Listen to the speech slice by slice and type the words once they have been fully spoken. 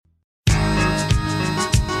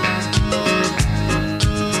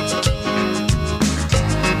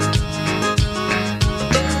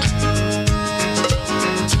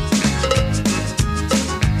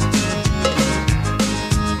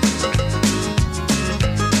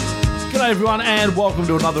G'day everyone and welcome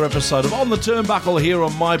to another episode of On the Turnbuckle here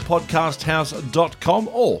on mypodcasthouse.com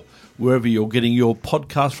or wherever you're getting your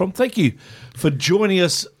podcast from. Thank you for joining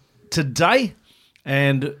us today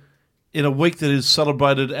and in a week that is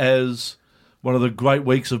celebrated as one of the great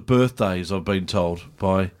weeks of birthdays, I've been told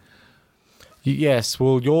by... Yes,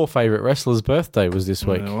 well, your favourite wrestler's birthday was this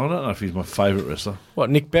week. Well, I don't know if he's my favourite wrestler.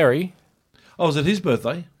 What, Nick Berry? Oh, was it his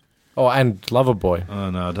birthday? Oh, and Loverboy.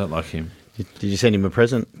 Oh, no, I don't like him. Did you send him a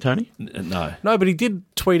present, Tony? No. No, but he did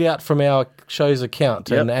tweet out from our show's account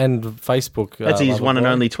and Facebook. That's his Loverboy. one and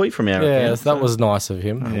only tweet from our account. Yes, that was nice of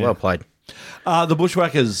him. Oh, well played. The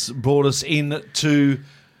Bushwhackers brought us in to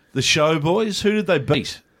the show, boys. Who did they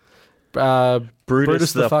beat?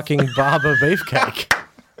 Brutus the fucking Barber Beefcake.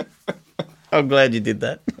 I'm glad you did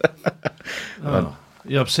that. Oh,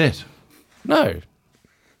 you're upset? No.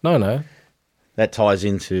 That ties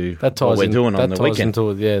into That ties what we're doing on that the ties weekend.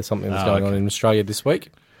 into something that's going on in Australia this week.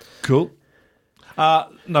 Cool.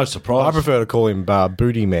 No surprise. I prefer to call him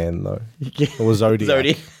Booty Man, though. Or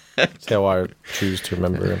Zodiac. That's how I choose to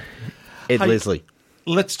remember him. Ed Leslie.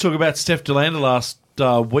 Let's talk about Steph DeLander last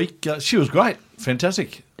week. She was great.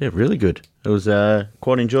 Fantastic. Yeah, really good. It was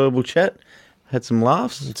quite enjoyable chat. Had some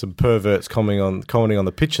laughs. And some perverts commenting on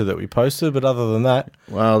the picture that we posted, but other than that...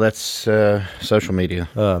 Well, that's social media.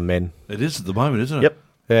 Oh, men. It is at the moment, isn't it? Yep.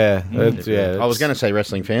 Yeah. I was going to say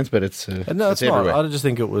wrestling fans, but it's No, it's it's not. everywhere. I just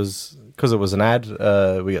think it was... Because it was an ad,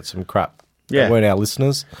 we got some crap. Yeah. They weren't our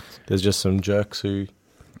listeners. There's just some jerks who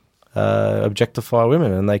objectify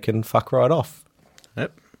women and they can fuck right off.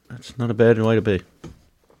 Yep. That's not a bad way to be.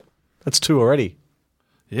 That's two already.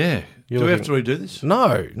 Yeah. Do we have to redo this?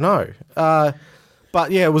 No.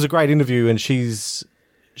 But yeah, it was a great interview, and she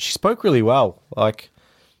spoke really well. Like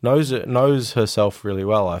knows herself really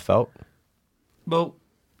well. I felt. Well,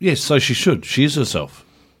 yes. So she should. She is herself.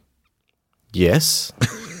 Yes,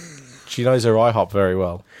 she knows her IHOP very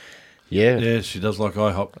well, Yeah. Yeah, she does like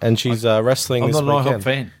IHOP. and she's wrestling. I'm this not an weekend. IHOP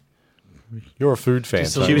fan. You're a food fan.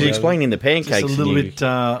 Just a She was Yeah. explaining the Just pancakes. a little and you- bit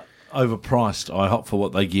overpriced IHOP for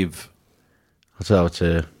what they give. So it's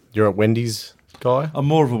You're a Wendy's guy. I'm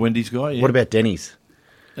more of a Wendy's guy. Yeah. What about Denny's?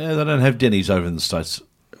 Yeah, they don't have Denny's over in the States.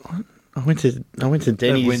 I went to They have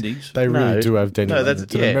Denny's. Wendy's. They really No. do have Denny's. No, that's-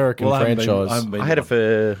 it's an yeah. American Well, I haven't been- franchise. I haven't been I to had it one.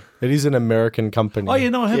 for It is an American company. Oh, yeah,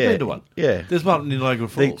 no, I have been to one. Yeah. There's one in Niagara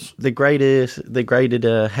Falls. The graded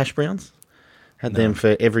hash browns. Had them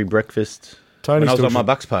for every breakfast when I was on my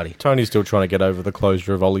Bucks party. Tony's still trying to get over the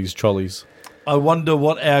closure of Ollie's Trolleys. I wonder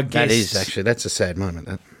what our guest That's a sad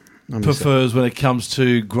moment. prefers when it comes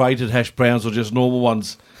to grated hash browns or just normal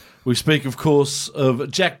ones. We speak, of course, of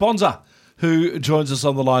Jack Bonza, who joins us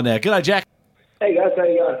on the line now. G'day, Jack. Hey guys, how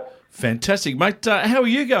you going? Fantastic, mate. How are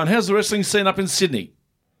you going? How's the wrestling scene up in Sydney?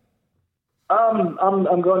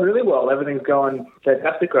 I'm going really well. Everything's going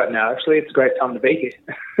fantastic right now. Actually, it's a great time to be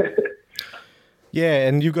here. Yeah,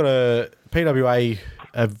 and you've got a PWA,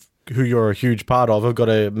 who you're a huge part of, have got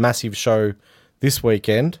a massive show this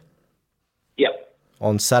weekend Yep.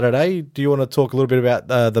 on Saturday. Do you want to talk a little bit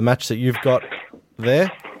about the match that you've got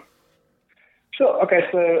there? Sure. Okay,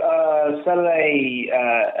 so Saturday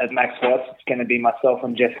at Max Watts, it's going to be myself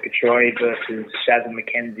and Jessica Troy versus Shaz and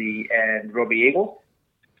McKenzie and Robbie Eagle.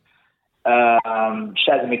 Shaz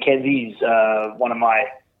and McKenzie's one of my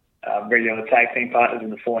regular tag team partners in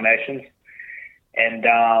the Four Nations. And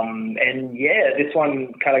yeah, this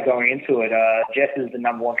one kind of going into it, Jess is the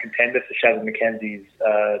number one contender for Shaz and McKenzie's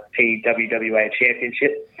PWWA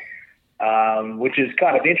championship, which is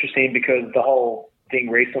kind of interesting because the whole thing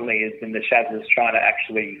recently has been that Shaz is trying to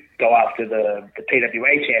actually go after the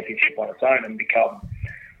PWA championship on its own and become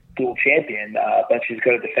dual champion, but she's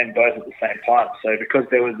got to defend both at the same time. So because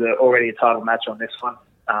there was already a title match on this one,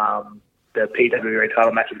 the PWA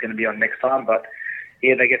title match is going to be on next time, but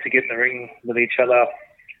yeah, they get to get in the ring with each other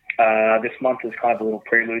this month as kind of a little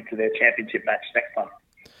prelude to their championship match next time.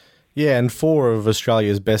 Yeah, and four of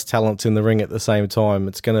Australia's best talents in the ring at the same time.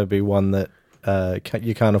 It's going to be one that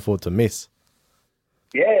you can't afford to miss.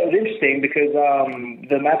 Yeah, it was interesting because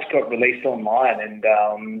the match got released online and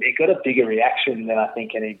it got a bigger reaction than I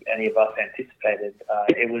think any of us anticipated.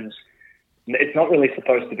 It's not really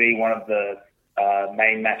supposed to be one of the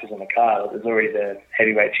main matches on the card. There's already the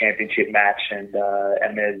heavyweight championship match, and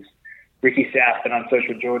there's Ricky South and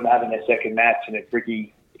Unsocial Jordan having their second match. And if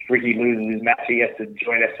Ricky loses his match, he has to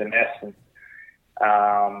join SMS.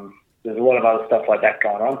 And there's a lot of other stuff like that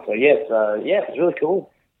going on. So it's really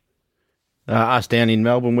cool. Us down in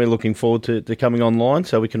Melbourne, we're looking forward to coming online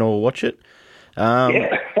so we can all watch it.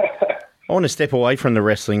 Yeah. I want to step away from the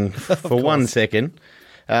wrestling for 1 second.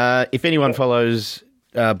 If anyone follows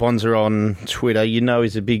Bonza on Twitter, you know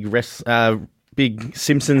he's a big big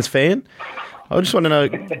Simpsons fan. I just want to know,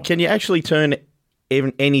 can you actually turn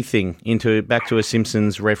even anything back to a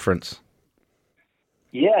Simpsons reference?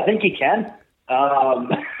 Yeah, I think you can.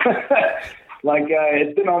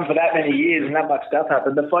 It's been on for that many years and that much stuff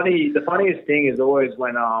happened. The funniest thing is always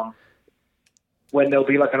when there'll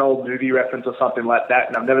be like an old movie reference or something like that,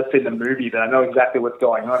 and I've never seen the movie, but I know exactly what's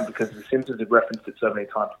going on because the Simpsons have referenced it so many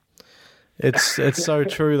times. It's so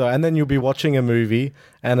true though, and then you'll be watching a movie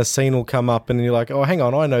and a scene will come up, and you're like, "Oh, hang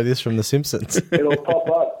on, I know this from The Simpsons." It'll pop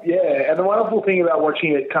up, yeah. And the wonderful thing about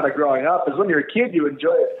watching it kind of growing up is when you're a kid, you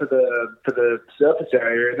enjoy it for the surface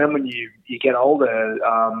area, and then when you get older,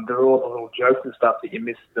 there are all the little jokes and stuff that you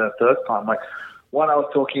missed the first time. Like one I was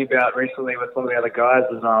talking about recently with one of the other guys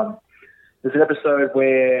was there's an episode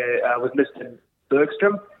where with Mr.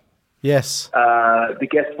 Bergstrom. Yes. The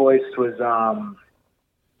guest voice was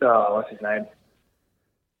what's his name?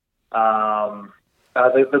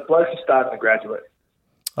 The bloke who starred in The Graduate.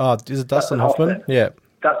 Oh, is it Dustin Hoffman? Yeah.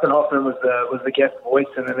 Dustin Hoffman was the guest voice,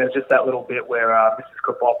 and then there's just that little bit where Mrs.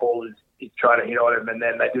 Krabappel is trying to hit on him, and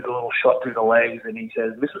then they do the little shot through the legs, and he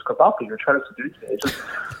says, "Mrs. Krabappel, you're trying to seduce me." It's just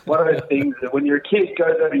one of those things that when you're a kid, it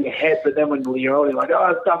goes over your head, but then when you're older, you're like,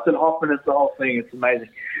 "Oh, it's Dustin Hoffman, it's the whole thing." It's amazing.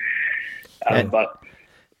 But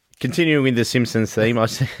continuing with the Simpsons theme,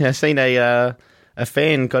 I've seen a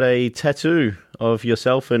fan got a tattoo of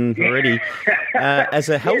yourself and Moretti as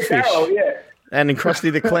a hellfish. Yeah. And in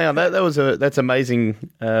Krusty the Clown. That's amazing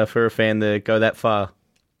for a fan to go that far.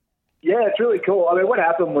 Yeah, it's really cool. I mean, what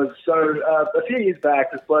happened was, a few years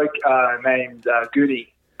back, this bloke named Goonie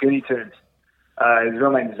Tunes, his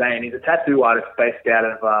real name is Zane. He's a tattoo artist based out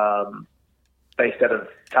of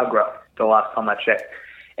Tuggerah, the last time I checked.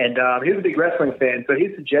 And he was a big wrestling fan, so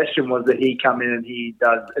his suggestion was that he come in and he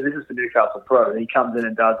does, and this is for Newcastle Pro, and he comes in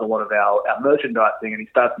and does a lot of our merchandising, and he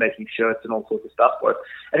starts making shirts and all sorts of stuff for us.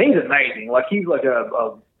 And he's amazing. Like, he's like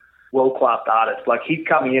a world-class artist. Like, he's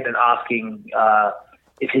coming in and asking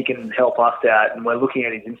if he can help us out, and we're looking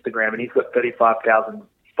at his Instagram, and he's got 35,000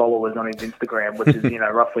 followers on his Instagram, which is,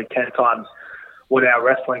 roughly 10 times what our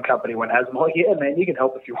wrestling company one has. I'm like, yeah, man, you can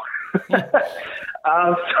help if you want.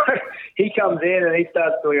 So he comes in and he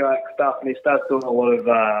starts doing like stuff, and he starts doing a lot of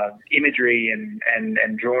imagery and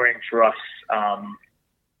drawing for us,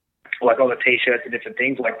 like all the T-shirts and different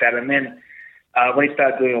things like that. And then when he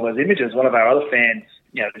started doing all those images, one of our other fans,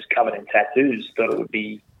 just covered in tattoos, thought it would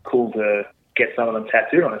be cool to get some of them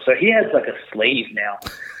tattooed on him. So he has like a sleeve now.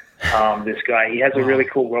 This guy, he has a really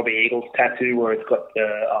cool Robbie Eagles tattoo where it's got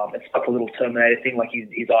it's like a little Terminator thing, like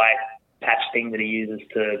his eye patch thing that he uses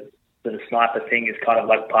to the sniper thing is kind of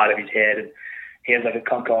like part of his head. And he has like a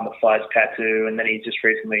Conker on the Flies tattoo, and then he just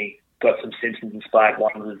recently got some Simpsons inspired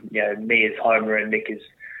ones with me as Homer and Nick as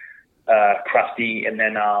Krusty, and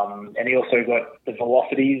then and he also got the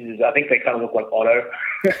Velocities. I think they kind of look like Otto.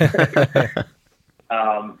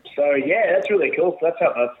 So yeah, that's really cool. So that's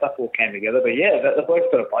how that stuff all came together. But yeah, the bloke's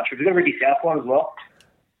got a bunch. We've got a Ricky South one as well.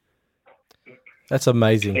 That's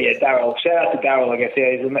amazing. But yeah, Daryl. Shout out to Daryl. I guess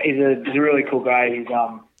he's a really cool guy. He's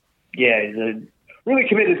he's a really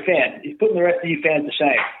committed fan. He's putting the rest of you fans to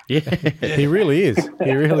shame. Yeah, he really is.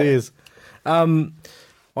 He really is. I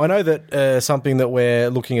know that something that we're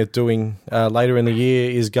looking at doing later in the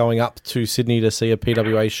year is going up to Sydney to see a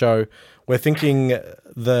PWA show. We're thinking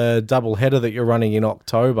the double header that you're running in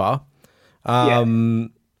October.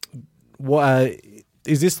 What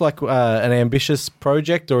is this like an ambitious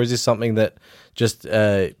project, or is this something that just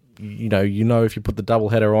if you put the double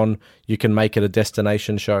header on, you can make it a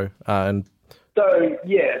destination show? So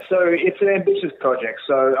it's an ambitious project.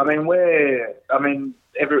 So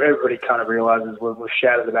everybody kind of realizes we've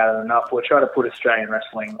shouted about it enough. We're trying to put Australian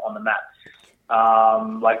wrestling on the map.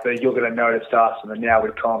 You're going to notice us and the Now We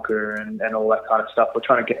Conquer and all that kind of stuff. We're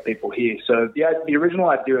trying to get people here. So the original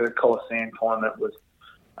idea of the Coliseum tournament was,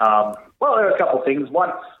 there are a couple of things.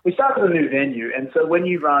 One, we started a new venue, and so when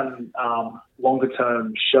you run longer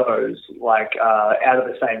term shows out of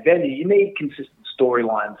the same venue, you need consistent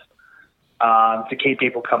storylines to keep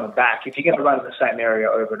people coming back. If you're going to run in the same area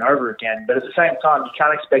over and over again, but at the same time, you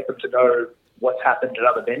can't expect them to know what's happened at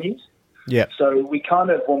other venues. Yeah. So we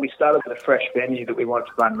when we started with a fresh venue that we wanted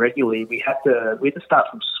to run regularly, we had to start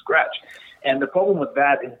from scratch. And the problem with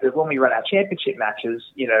that is that when we run our championship matches,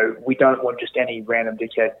 we don't want just any random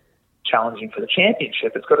dickhead challenging for the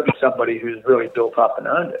championship. It's got to be somebody who's really built up and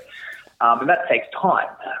earned it. And that takes time.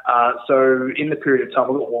 So in the period of time,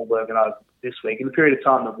 we got Wahlberg and I this week, in the period of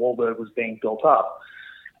time that Wahlberg was being built up,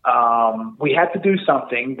 we had to do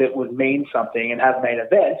something that would mean something and have main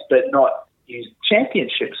events, but not use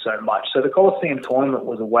championships so much. So the Coliseum tournament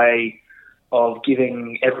was a way of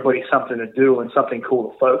giving everybody something to do and something cool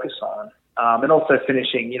to focus on. and also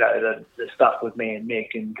finishing, the stuff with me and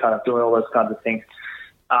Mick and kind of doing all those kinds of things,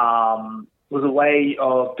 was a way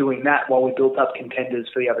of doing that while we built up contenders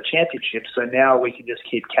for the other championships. So now we can just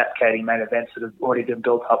keep cascading main events that have already been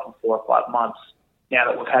built up for 4 or 5 months now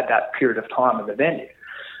that we've had that period of time in the venue.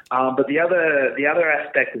 But the other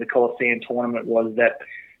aspect of the Coliseum tournament was that,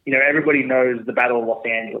 everybody knows the Battle of Los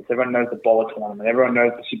Angeles. Everyone knows the Bowler tournament. Everyone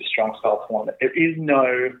knows the Super Strong Style tournament. There is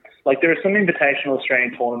no, there are some invitational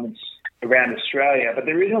Australian tournaments around Australia, but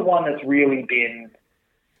there isn't one that's really been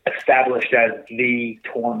established as the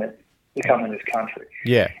tournament to come in this country.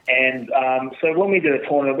 Yeah. And so when we did a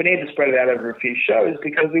tournament, we needed to spread it out over a few shows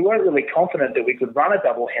because we weren't really confident that we could run a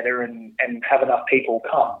double header and have enough people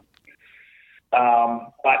come.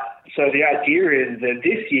 But so the idea is that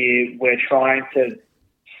this year we're trying to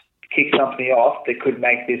kick something off that could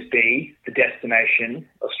make this be the destination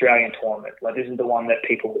Australian tournament. This is the one that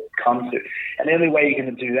people come to. And the only way you're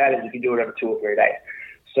going to do that is if you do it over 2 or 3 days.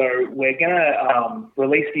 So we're going to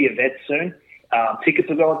release the event soon. Tickets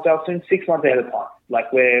will go on sale soon, 6 months ahead of time.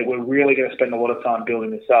 We're really going to spend a lot of time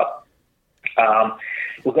building this up.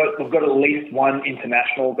 We've got at least one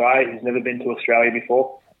international guy who's never been to Australia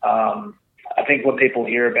before. I think when people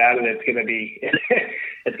hear about it, it's going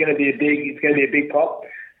to be a big pop.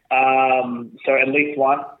 So at least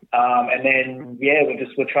one, and then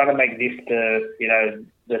we're trying to make this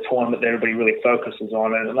the tournament that everybody really focuses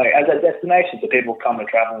on, and as a destination, so people come and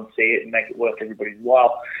travel and see it and make it worth everybody's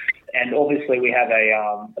while. And obviously, we have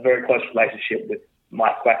a very close relationship with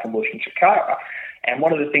Mike Quackenbush and Chikara. And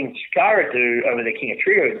one of the things Chikara do over the King of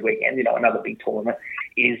Trios weekend, another big tournament,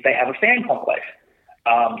 is they have a fan conclave.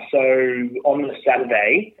 So on the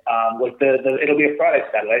Saturday, it'll be a Friday,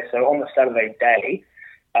 Saturday. So on the Saturday day,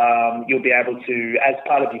 you'll be able to, as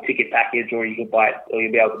part of your ticket package, or you'll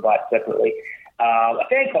be able to buy it separately, a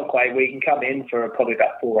fan conclave where you can come in for probably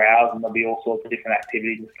about 4 hours, and there'll be all sorts of different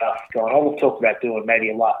activities and stuff going on. We've talked about doing maybe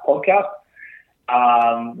a live podcast.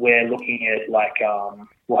 We're looking at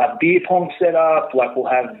we'll have beer pong set up. We'll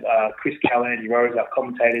have Chris Callan and Rose, our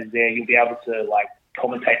commentators there. You'll be able to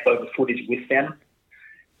commentate over footage with them.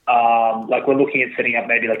 We're looking at setting up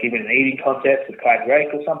maybe even an eating contest with Clyde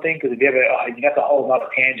Drake or something, because if you ever, that's a whole other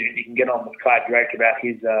tangent. You can get on with Clyde Drake about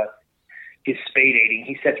his speed eating.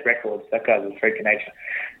 He sets records. That guy's a freak of nature.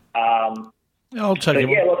 I'll take it.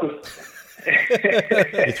 Yeah, lots of.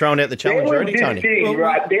 You're throwing out the challenge already, Tony?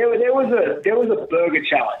 Right, there was a burger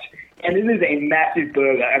challenge, and this is a massive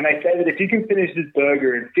burger, and they say that if you can finish this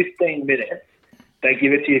burger in 15 minutes, they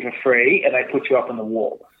give it to you for free, and they put you up on the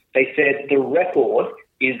wall. They said the record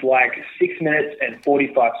is 6 minutes and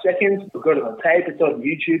 45 seconds. We've got it on tape. It's on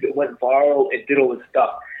YouTube. It went viral. It did all this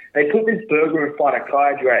stuff. They put this burger in front of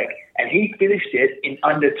Kai Drake, and he finished it in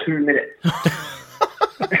under 2 minutes.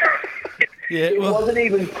 It wasn't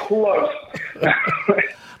even close.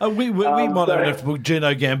 We might have to book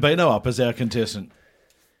Gino Gambino up as our contestant.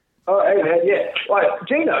 Oh, hey, man, yeah.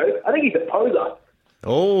 Gino, I think he's a poser.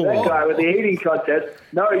 Oh. That guy with the eating contest.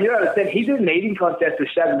 No, you don't understand. He did an eating contest with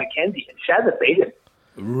Shazza McKenzie, and Shazza beat him.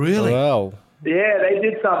 Really? Wow. Yeah, they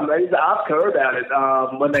did some. They used to ask her about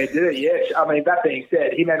it when they did it. Yeah, I mean, that being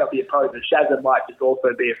said, he may not be a poser. Shazza might just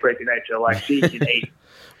also be a freak of nature. She can eat.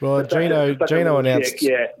 Well, Gino announced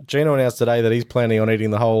today that he's planning on eating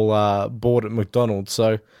the whole board at McDonald's.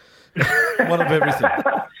 So one of everything,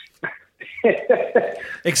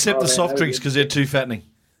 except the soft drinks because they're too fattening.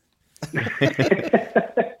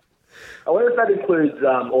 I wonder if that includes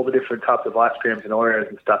all the different types of ice creams and Oreos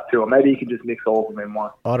and stuff too, or maybe you can just mix all of them in one.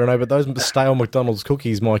 I don't know, but those stale McDonald's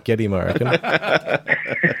cookies might get him, I reckon.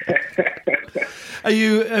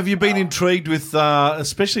 Have you been intrigued with,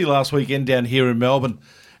 especially last weekend down here in Melbourne,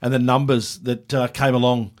 and the numbers that came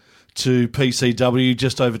along to PCW,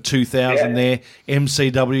 just over 2,000 there,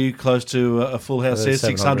 MCW close to a full house there,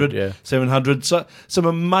 600, 700. So some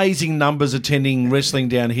amazing numbers attending wrestling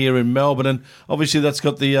down here in Melbourne, and obviously that's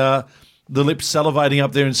got the lips salivating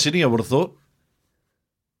up there in Sydney, I would have thought.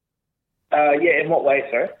 In what way,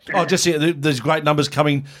 sir? There's great numbers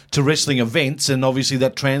coming to wrestling events, and obviously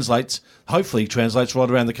that hopefully translates right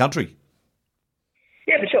around the country.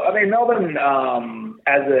 Yeah, for sure. I mean, Melbourne,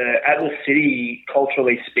 as a city,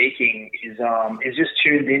 culturally speaking, is just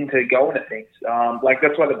tuned into going to things.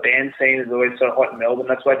 That's why the band scene is always so hot in Melbourne.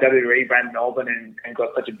 That's why WWE ran Melbourne and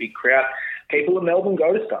got such a big crowd. People in Melbourne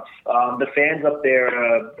go to stuff. The fans up there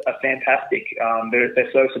are fantastic.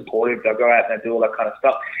 They're so supportive. They'll go out and they do all that kind of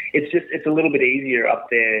stuff. It's a little bit easier up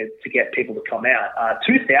there to get people to come out.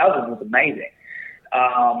 2,000 was amazing.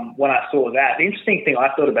 When I saw that, the interesting thing I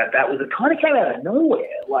thought about that was it kind of came out of nowhere.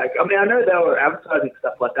 I know they were advertising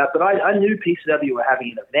stuff like that, but I knew PCW were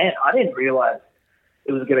having an event. I didn't realize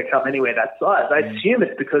it was going to come anywhere that size. I assume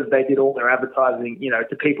it's because they did all their advertising,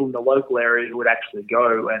 to people in the local area who would actually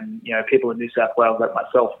go, and people in New South Wales like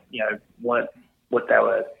myself, weren't what they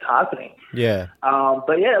were targeting. Yeah.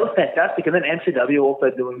 But yeah, it was fantastic. And then NSW also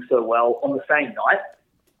doing so well on the same night.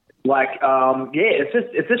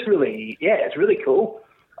 It's just really, it's really cool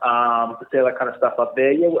to see all that kind of stuff up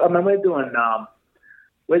there. Yeah, I mean, we're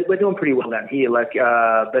doing pretty well down here,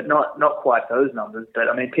 but not quite those numbers. But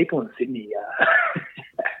I mean, people in Sydney,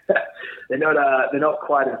 they're not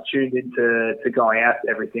quite as tuned into going out to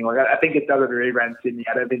everything. I think if WWE ran Sydney,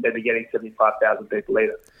 I don't think they'd be getting 75,000 people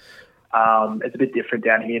either. It's a bit different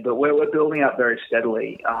down here, but we're building up very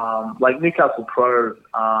steadily. Newcastle Pro,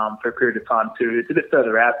 for a period of time too, it's a bit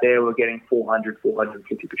further out there. We're getting 400,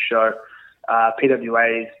 450 per show.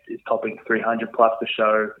 PWA is topping 300 plus per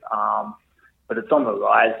show, but it's on the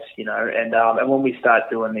rise, and when we start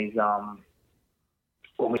doing these,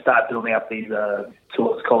 when we start building up these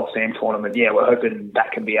towards Coliseum tournament, we're hoping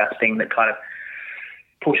that can be our thing that kind of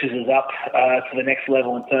pushes us up to the next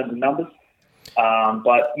level in terms of numbers.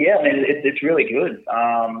 But yeah, I mean, it's really good.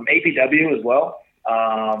 EPW as well.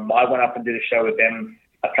 I went up and did a show with them.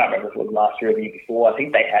 I can't remember if it was last year or the year before. I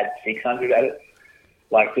think they had 600 at it.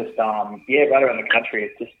 Right around the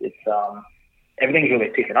country. It's everything's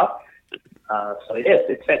really picking up.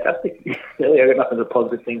 It's fantastic. Really, I got nothing but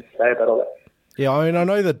positive things to say about all that. Yeah, I mean, I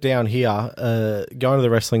know that down here, going to the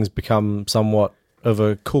wrestling's become somewhat of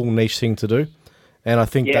a cool niche thing to do. And I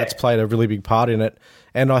think that's played a really big part in it.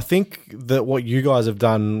 And I think that what you guys have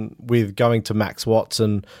done with going to Max Watts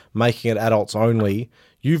and making it adults only,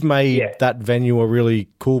 you've made that venue a really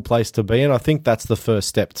cool place to be. And I think that's the first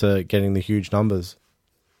step to getting the huge numbers.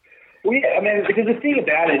 Well, yeah, I mean, because the thing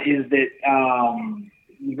about it is that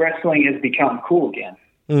wrestling has become cool again,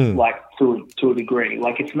 to a degree.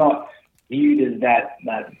 It's not viewed as that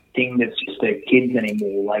thing that's just for kids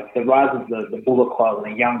anymore. The rise of the Bullet Club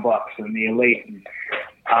and the Young Bucks and the Elite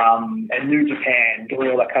and New Japan, doing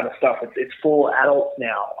all that kind of stuff. It's for adults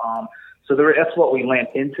now. So that's what we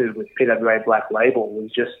lamped into with PWA Black Label, was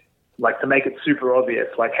just to make it super obvious.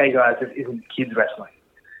 Hey guys, this isn't kids wrestling.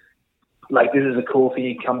 This is a cool thing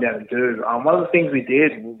you come down and do. One of the things we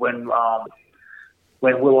did when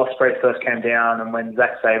Will Ospreay first came down and when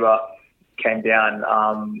Zack Sabre came down,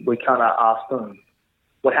 we kind of asked them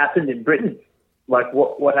what happened in Britain,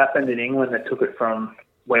 what happened in England that took it from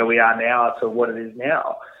where we are now to what it is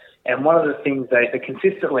now. And one of the things they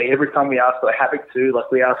consistently, every time we asked for Havoc too,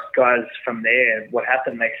 we asked guys from there what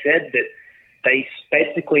happened, they said that they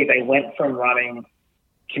went from running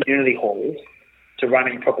community halls to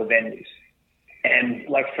running proper venues. And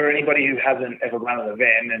for anybody who hasn't ever run an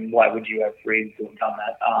event, and why would you have read or done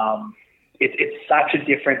that? It's such a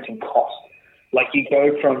difference in cost. You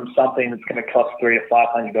go from something that's going to cost $300 to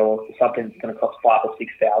 $500 to something that's going to cost $5,000 or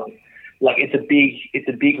 $6,000. It's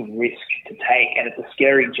a big risk to take, and it's a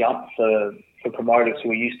scary jump for promoters who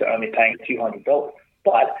are used to only paying $200.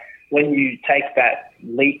 But when you take that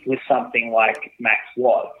leap with something like Max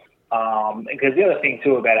Watts, because the other thing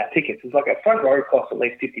too about our tickets is a front row costs at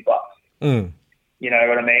least $50. You know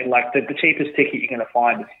what I mean? The cheapest ticket you're going to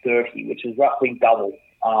find is $30, which is roughly double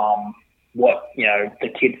what the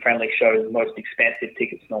kid-friendly shows most expensive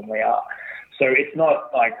tickets normally are. So it's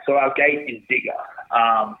not so our gate is bigger.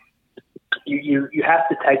 You have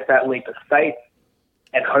to take that leap of faith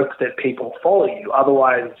and hope that people follow you.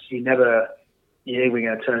 Otherwise, you're going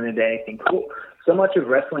to turn into anything cool. So much of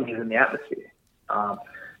wrestling is in the atmosphere. I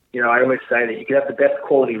always say that you could have the best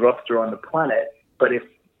quality roster on the planet, but if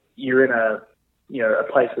you're in a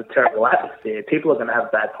place with terrible atmosphere, people are going to have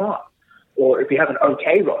a bad time. Or if you have an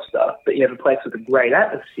okay roster, but you have a place with a great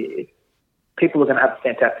atmosphere, people are going to have a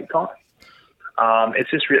fantastic time.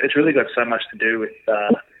 It's really got so much to do with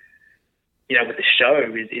with the show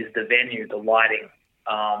is the venue, the lighting,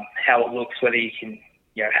 how it looks, whether you can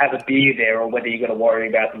have a beer there or whether you've got to worry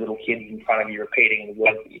about the little kids in front of you repeating the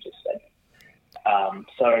words that you just said.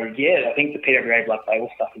 I think the PWA Black Label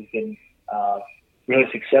stuff has been really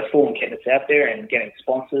successful in getting us out there and getting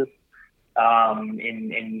sponsors,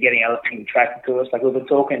 in getting other things attracted to us. We've been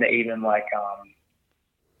talking to even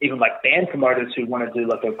band promoters who want to do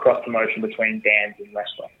a cross promotion between bands and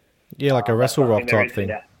wrestling. Yeah, a Wrestle Rock type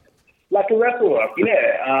thing. Like a Wrestle Rock,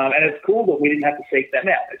 yeah. And it's cool that we didn't have to seek them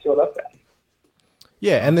out. They sought us out.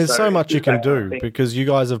 Yeah, and there's so much you can do because you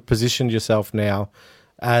guys have positioned yourself now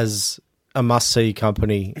as a must-see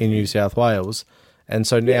company in New South Wales. And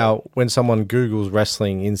so now when someone Googles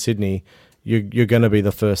wrestling in Sydney, you're going to be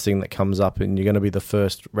the first thing that comes up and you're going to be the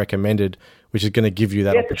first recommended, which is going to give you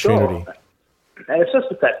that opportunity. Sure. And it's just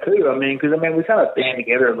with that too. Because we kind of band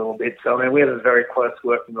together a little bit. So we have a very close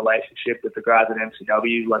working relationship with the guys at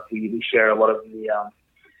NSW. Like we share a lot of the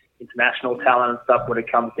international talent and stuff when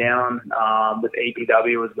it comes down. With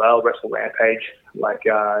EPW as well, Wrestle Rampage.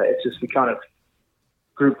 It's just we kind of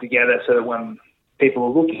group together so that when people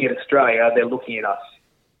are looking at Australia, they're looking at us.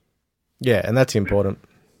 Yeah, and that's important.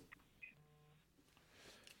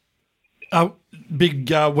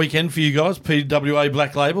 Big weekend for you guys, PWA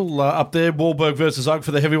Black Label up there, Wahlberg versus Oak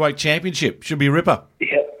for the heavyweight championship. Should be a ripper.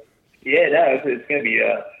 Yeah, no, it's going to be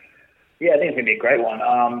I think it's going to be a great one.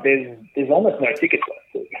 There's almost no tickets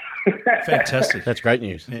left. Fantastic. That's great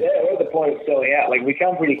news. Yeah, we're at the point of selling out. We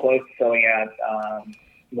come pretty close to selling out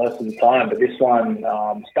most of the time, but this one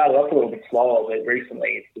started off a little bit slower, but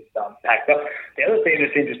recently it's just packed up. The other thing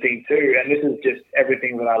that's interesting too, and this is just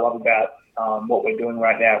everything that I love about what we're doing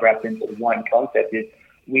right now, wrapped into one concept, is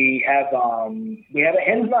we have a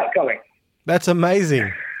hens night coming. That's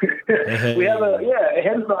amazing. We have a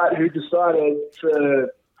hens night who decided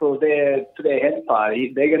for their hens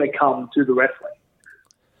party they're going to come to the wrestling.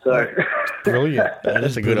 So Brilliant.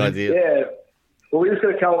 That's a good idea. Yeah. Well, we're just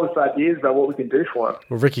going to come up with ideas about what we can do for them.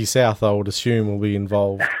 Well, Ricky South, I would assume, will be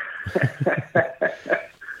involved.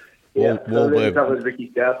 Yeah, Wahlberg. So with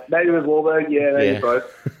Ricky South. Maybe with Wahlberg, maybe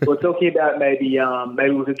both. We're talking about maybe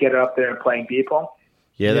we could get her up there and playing beer pong.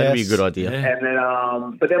 Yeah, that'd be a good idea. Yeah. And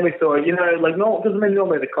then, but then we thought,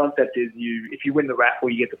 normally the concept is if you win the raffle,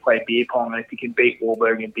 you get to play beer pong, and if you can beat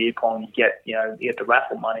Wahlberg in beer pong, you get the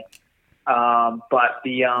raffle money. But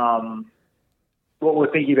what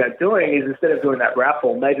we're thinking about doing is instead of doing that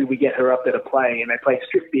raffle, maybe we get her up there to play, and they play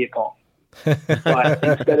strip beer pong. But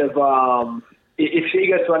instead of if she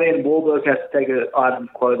gets one in, Wahlberg has to take an item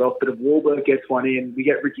of clothes off. But if Wahlberg gets one in, we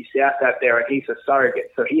get Ricky South out there, and he's a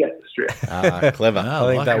surrogate, so he has to strip. Clever.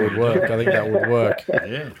 I think that would work.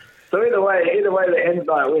 Yeah. So either way, the hens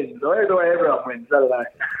night wins. Or either way, everyone wins. I don't know.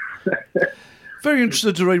 Very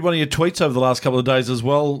interested to read one of your tweets over the last couple of days as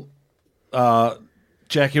well,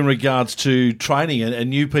 Jack, in regards to training and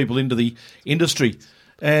new people into the industry.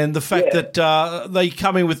 And the fact that they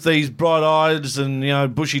come in with these bright eyes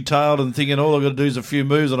and bushy-tailed and thinking all I've got to do is a few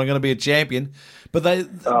moves and I'm going to be a champion, but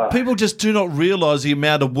people just do not realise the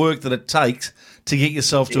amount of work that it takes to get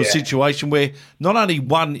yourself to a situation where not only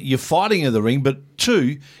one you're fighting in the ring, but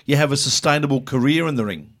two you have a sustainable career in the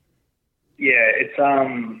ring. Yeah,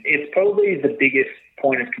 it's probably the biggest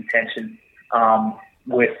point of contention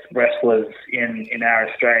with wrestlers in our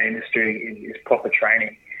Australian industry is proper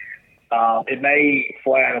training. It may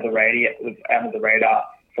fly under the radar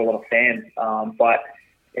for a lot of fans, but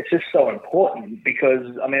it's just so important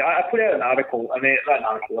because I put out an article. I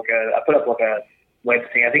put up a web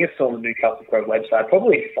thing. I think it's still on the Newcastle Pro website,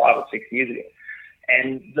 probably 5 or 6 years ago.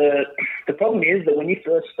 And the problem is that when you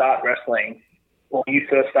first start wrestling, or you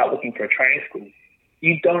first start looking for a training school,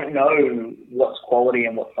 you don't know what's quality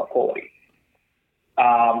and what's not quality.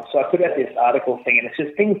 So I put out this article thing, and it's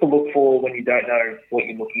just things to look for when you don't know what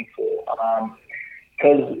you're looking for.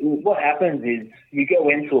 Because what happens is you go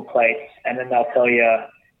into a place, and then they'll tell you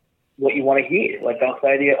what you want to hear. Like they'll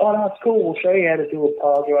say to you, "Oh no, it's cool. We'll show you how to do a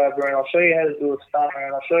power driver, and I'll show you how to do a stunner,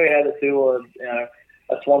 and I'll show you how to do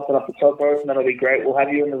a swanton off the top rope, and that'll be great. We'll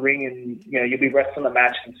have you in the ring, and you'll be wrestling a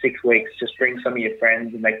match in 6 weeks. Just bring some of your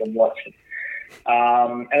friends and make them watch it."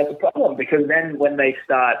 And it's a problem because then when they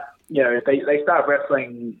start, they start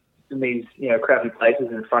wrestling in these crappy places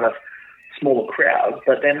in front of smaller crowds,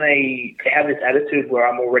 but then they have this attitude where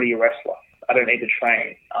I'm already a wrestler. I don't need to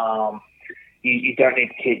train. You don't need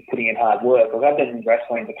to keep putting in hard work. Like I've been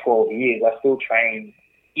wrestling for 12 years. I still train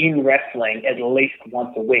in wrestling at least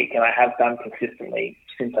once a week, and I have done consistently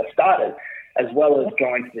since I started, as well as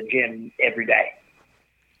going to the gym every day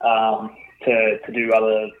to do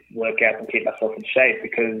other workouts and keep myself in shape.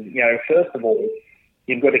 Because first of all,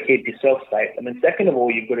 you've got to keep yourself safe, and then second of all,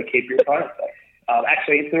 you've got to keep your opponent safe.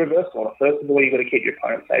 Actually, it's the reverse order. First of all, you've got to keep your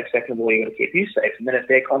opponent safe. Second of all, you've got to keep you safe. And then if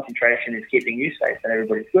their concentration is keeping you safe, then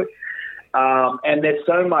everybody's good. And there's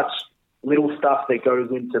so much little stuff that goes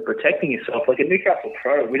into protecting yourself. Like at Newcastle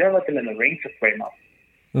Pro, we don't let them in the ring for 3 months.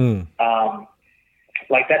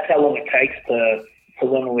 That's how long it takes to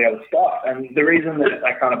learn all the other stuff. And the reason that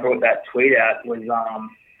I kind of brought that tweet out was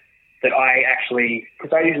that I actually,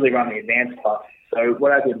 because I usually run the advanced class. So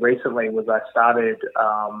what I did recently was I started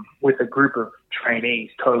with a group of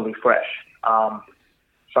trainees, totally fresh,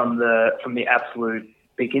 from the absolute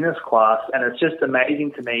beginners class, and it's just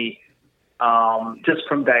amazing to me, just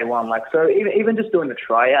from day one. Like, so even just doing the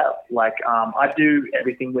tryout, I do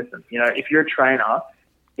everything with them. If you're a trainer,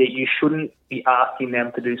 that you shouldn't be asking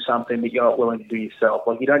them to do something that you're not willing to do yourself.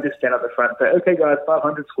 Like, you don't just stand up the front and say, okay, guys,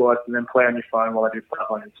 500 squats, and then play on your phone while I do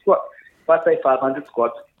 500 squats. If I say 500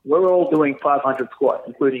 squats, we're all doing 500 squats,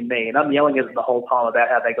 including me, and I'm yelling at them the whole time about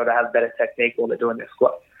how they got to have better technique while they're doing their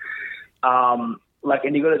squats.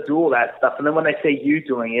 And you got to do all that stuff. And then when they see you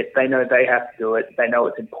doing it, they know they have to do it. They know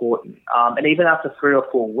it's important. And even after 3 or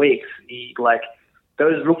 4 weeks,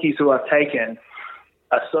 those rookies who I've taken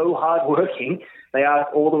are so hardworking. They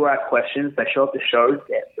ask all the right questions. They show up to shows.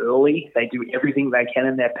 They're early. They do everything they can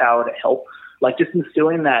in their power to help. Like, just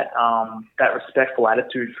instilling that respectful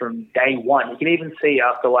attitude from day one. You can even see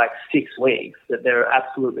after 6 weeks that they're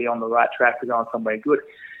absolutely on the right track to going somewhere good.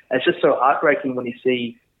 And it's just so heartbreaking when you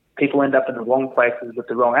see people end up in the wrong places with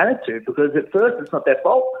the wrong attitude, because at first it's not their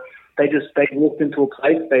fault. They walked into a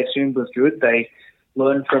place they assumed was good. They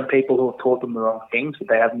learned from people who have taught them the wrong things, but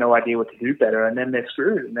they have no idea what to do better, and then they're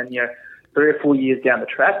screwed. And then 3 or 4 years down the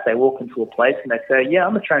track, they walk into a place and they say, yeah,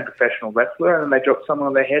 I'm a trained professional wrestler, and then they drop someone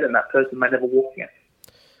on their head and that person may never walk again.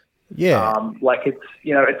 Yeah.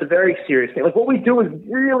 It's a very serious thing. Like, what we do is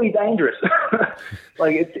really dangerous.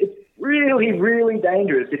 It's really, really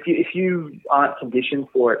dangerous if you aren't conditioned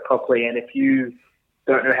for it properly, and if you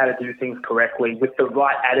don't know how to do things correctly with the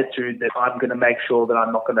right attitude that I'm going to make sure that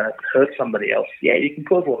I'm not going to hurt somebody else. Yeah, you can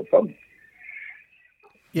cause a lot of problems.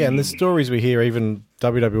 Yeah, and the stories we hear, even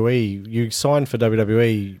WWE, you signed for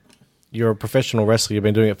WWE, you're a professional wrestler, you've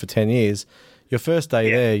been doing it for 10 years. Your first day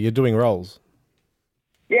there, you're doing roles.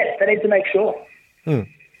 Yes, they need to make sure. They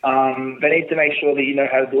need to make sure that you know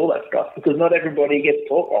how to do all that stuff, because not everybody gets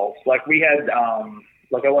taught roles. Like, we had, I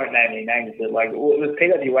won't name any names, but with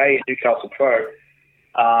PWA and Newcastle Pro,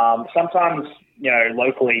 sometimes,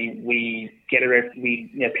 locally we get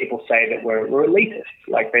people say that we're elitist.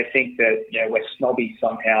 Like, they think that, we're snobby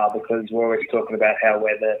somehow because we're always talking about how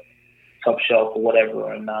we're the top shelf or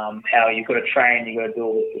whatever, and how you've got to train, you've got to do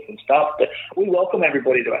all this different stuff. But we welcome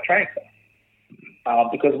everybody to our training center,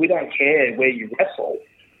 because we don't care where you wrestle.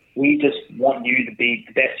 We just want you to be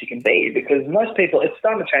the best you can be, because most people, it's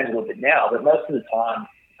starting to change a little bit now, but most of the time,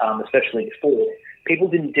 especially before, people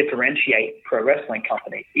didn't differentiate pro wrestling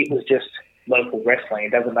companies. It was just local wrestling.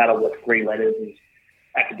 It doesn't matter what 3 letters is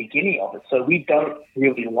at the beginning of it. So we don't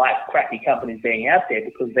really like crappy companies being out there,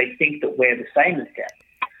 because they think that we're the same as them.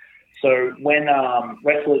 So when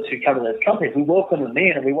wrestlers who come to those companies, we welcome them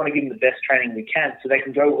in and we want to give them the best training we can so they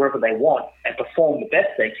can go wherever they want and perform the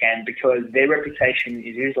best they can, because their reputation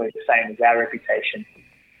is usually the same as our reputation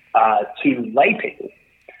to lay people.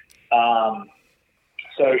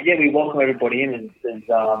 We welcome everybody in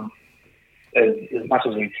as much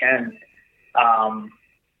as we can. To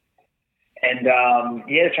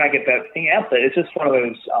try and get that thing out there. It's just one of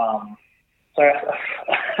those... Sorry,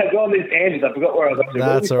 I go on these tangents. I forgot where I was up to.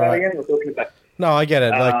 That's all right. Again? No, I get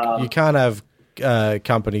it. You can't have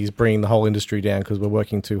companies bringing the whole industry down because we're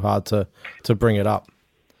working too hard to bring it up.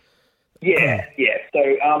 Yeah. So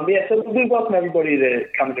we welcome everybody to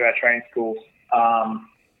come into our training schools, no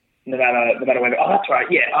matter where. Oh, that's right.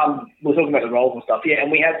 Yeah, we're talking about the roles and stuff. Yeah,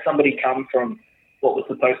 and we had somebody come from what was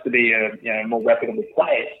supposed to be a more reputable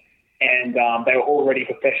place. And they were already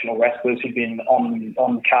professional wrestlers who'd been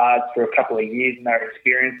on cards for a couple of years, and they're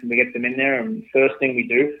experienced, and we get them in there, and first thing we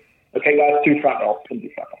do, okay, guys, 2 front rolls, 2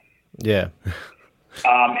 front rolls. Yeah.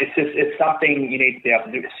 It's something you need to be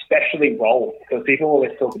able to do, especially rolls, because people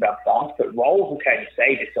always talk about bumps, but rolls will how you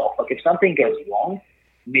save yourself. Like, if something goes wrong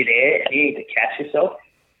mid-air and you need to catch yourself,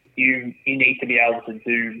 you need to be able to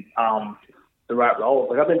do the right rolls.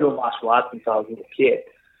 Like, I've been doing martial arts since I was a little kid.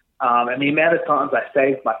 And the amount of times I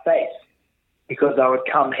saved my face because I would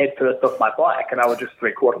come head first off my bike and I would just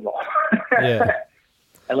 3/4 roll. Yeah.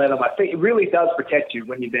 And land on my feet. It really does protect you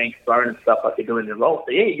when you're being thrown and stuff like you're doing in roll.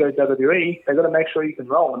 So, yeah, you go to WWE, they've got to make sure you can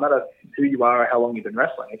roll no matter who you are or how long you've been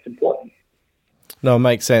wrestling. It's important. No, it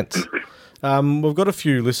makes sense. We've got a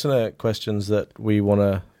few listener questions that we want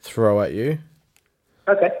to throw at you.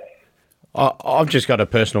 Okay. I've just got a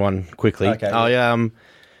personal one quickly. Okay.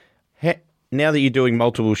 Now that you're doing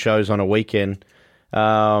multiple shows on a weekend,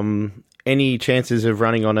 any chances of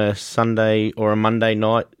running on a Sunday or a Monday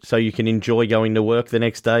night so you can enjoy going to work the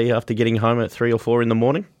next day after getting home at 3 or 4 in the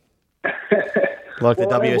morning? Like the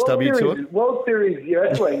WSW tour? World Series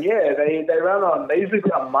Wrestling, yeah. They run on, they usually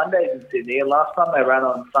run on Mondays in Sydney, and last time they ran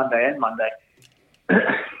on Sunday and Monday.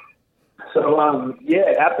 So,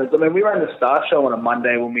 it happens. I mean, we ran the Star Show on a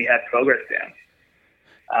Monday when we had Progress down.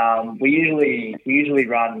 We usually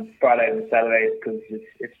run Fridays and Saturdays because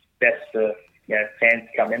it's best for fans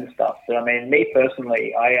to come in and stuff. But I mean, me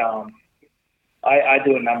personally, I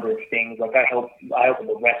do a number of things. Like I help with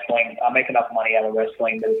the wrestling. I make enough money out of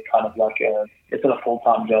wrestling that it's kind of like it's not a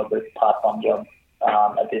full-time job, but it's a part-time job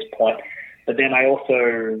at this point. But then I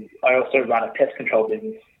also run a pest control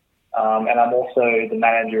business, and I'm also the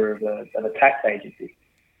manager of a tax agency.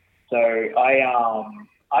 So I'm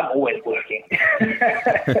always working.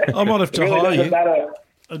 I might have to hire you.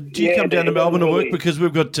 Do you come down to Melbourne to work? Because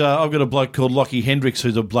we've got I've got a bloke called Lockie Hendricks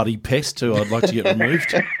who's a bloody pest who I'd like to get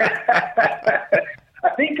removed.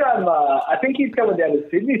 I think he's coming down to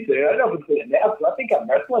Sydney soon. I don't know if it's been announced, but I think I'm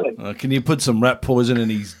wrestling him. Can you put some rat poison in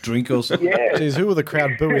his drink or something? Yeah. Jeez, who will the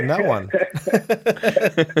crowd boo in that one?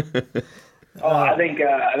 I think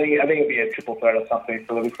it'll be a triple threat or something,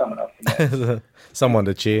 so there'll be someone else. Someone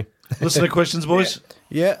to cheer. Listen to questions, boys.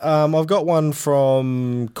 Yeah, I've got one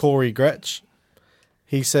from Corey Gretsch.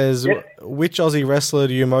 He says, which Aussie wrestler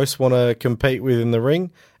do you most want to compete with in the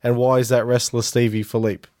ring, and why is that wrestler Stevie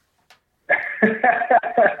Philippe?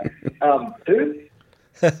 Who?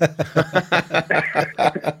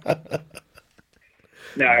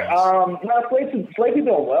 No, Sleepy's doing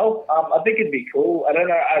well. I think it'd be cool. I don't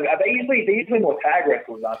know. They're usually more tag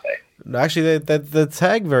wrestlers, aren't they? No, actually, they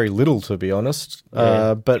tag very little, to be honest.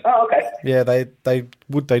 Yeah. But okay. Yeah, they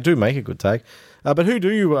do make a good tag. But who do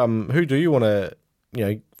you want to,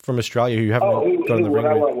 from Australia who haven't got in the ring?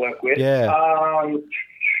 I want to work with. Yeah.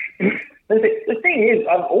 The thing is,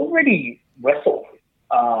 I've already wrestled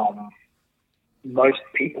most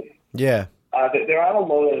people. Yeah. There aren't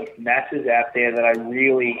a lot of matches out there that I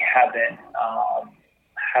really haven't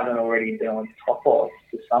already been on top of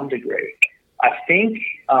to some degree. I think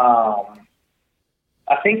the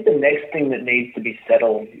next thing that needs to be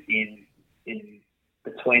settled in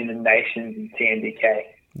between the nations and TMDK.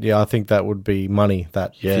 Yeah, I think that would be money.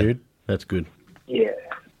 That feud. That's good. Yeah.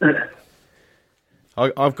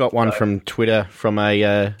 I've got one from Twitter from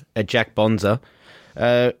a Jack Bonza.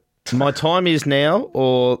 My Time Is Now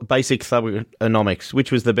or Basic Thugonomics?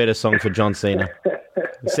 Which was the better song for John Cena?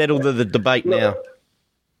 Settle the debate now.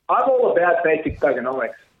 I'm all about Basic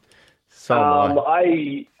Thugonomics. So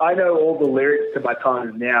I know all the lyrics to My Time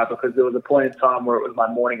Is Now because there was a point in time where it was my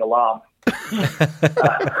morning alarm.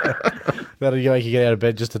 That'll make you get out of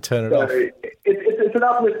bed just to turn it off. It's an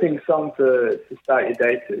uplifting song to start your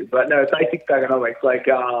day to. But no, Basic Thugonomics, like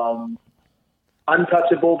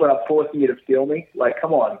Untouchable, but I'm forcing you to feel me. Like,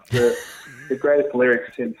 come on, the greatest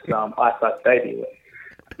lyrics since Eyesight Baby.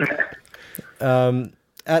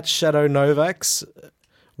 At Shadow Novax,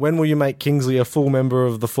 when will you make Kingsley a full member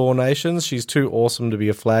of the Four Nations? She's too awesome to be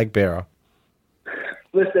a flag bearer.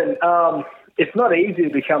 Listen, it's not easy to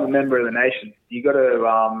become a member of the nation. You got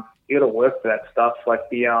to work for that stuff. Like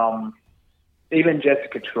even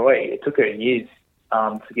Jessica Troy, it took her years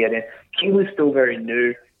to get in. Kingsley's still very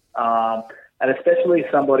new. And especially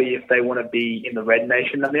somebody if they want to be in the Red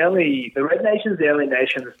Nation. And the Red Nation's the only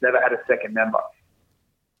nation that's never had a second member.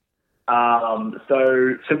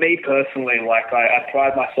 So for me personally, like I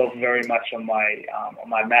pride myself very much on my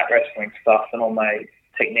mat wrestling stuff and on my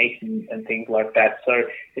techniques and things like that. So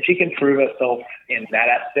if she can prove herself in that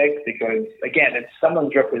aspect, because again, if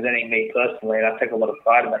someone's representing me personally, and I take a lot of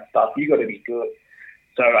pride in that stuff, you got to be good.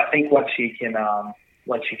 So I think once she shows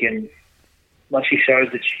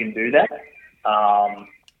that she can do that.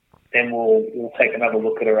 Then we'll take another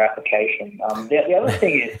look at her application. The other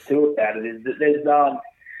thing is too about it is that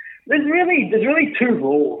there's really two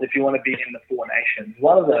rules if you want to be in the Four Nations.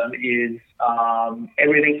 One of them is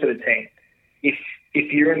everything for the team. If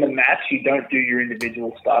you're in the match, you don't do your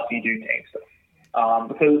individual stuff, you do team stuff.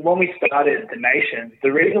 Because when we started the Nations,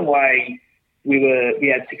 the reason why we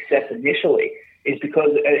had success initially is because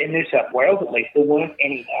in New South Wales, at least, there weren't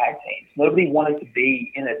any tag teams. Nobody wanted to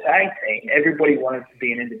be in a tag team. Everybody wanted to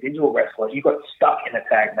be an individual wrestler. You got stuck in a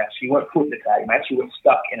tag match. You weren't put in a tag match. You were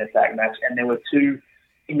stuck in a tag match. And there were two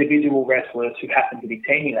individual wrestlers who happened to be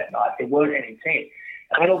teaming that night. There weren't any team.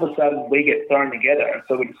 And then all of a sudden, we get thrown together. And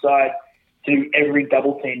so we decide to do every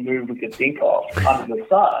double team move we could think of under the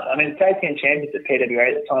sun. I mean, the tag team champions at PWA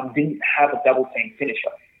at the time didn't have a double team finisher.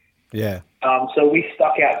 Yeah. So we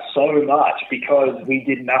stuck out so much because we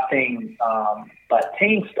did nothing but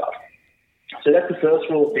team stuff. So that's the first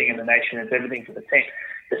rule of being in the nation, is everything for the team.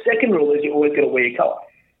 The second rule is you always got to wear your colour.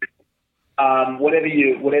 Whatever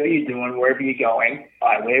you're doing, wherever you're going,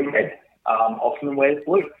 I wear red. Often wears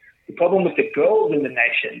blue. The problem with the girls in the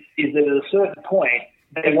nation is that at a certain point,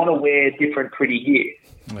 they want to wear different pretty gear.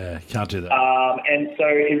 Yeah, can't do that. And so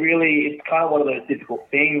it's kind of one of those difficult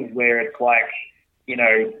things where it's like,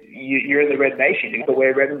 you're in the Red Nation. You've got to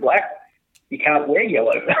wear red and black. You can't wear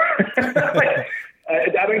yellow. I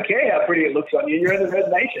don't care how pretty it looks on you. You're in the Red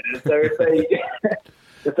Nation. And so if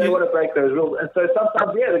if they want to break those rules. And so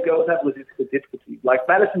sometimes, the girls have logistical difficulties. Like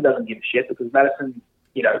Madison doesn't give a shit because Madison,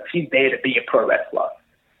 she's there to be a pro wrestler.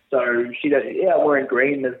 So she does. Yeah, I'm wearing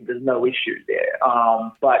green. There's no issue there.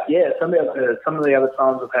 But some of the other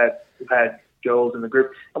times we've had girls in the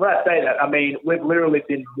group. And when I say that, I mean we've literally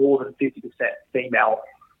been more than 50% female.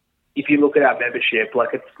 If you look at our membership,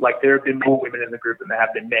 it's like there have been more women in the group than there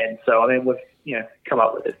have been men. So I mean we've come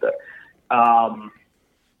up with it. But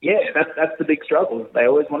that's the big struggle. They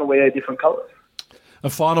always want to wear different colours. A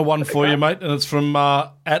final one for you, mate, and it's from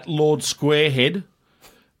at Lord Squarehead.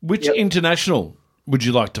 Which international would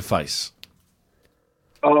you like to face?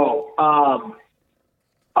 In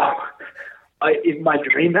my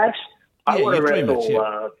dream match, I want to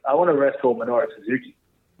wrestle. I want to wrestle Minoru Suzuki.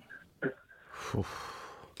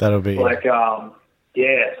 That'll be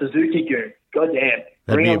Suzuki-gun. Goddamn,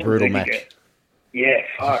 that'd be a brutal match. Gun. Yeah,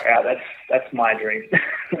 far out. That's my dream.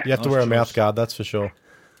 You have to wear a mouth guard, that's for sure.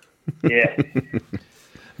 Yeah.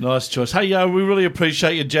 Nice choice. Hey, we really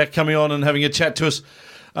appreciate you, Jack, coming on and having a chat to us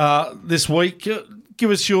this week. Give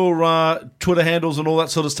us your Twitter handles and all that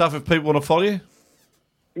sort of stuff if people want to follow you.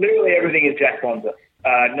 Literally everything is Jack Bonza.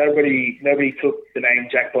 Nobody took the name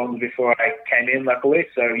Jack Bonza before I came in, luckily.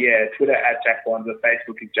 So, Twitter at Jack Bonza,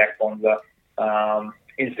 Facebook is Jack Bonza,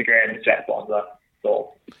 Instagram is Jack Bonza. That's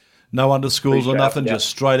all. No underscores or nothing, just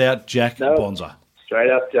straight out Jack Bonza. Straight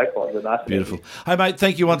up Jack Bonza. Nice. Beautiful. Hey, mate,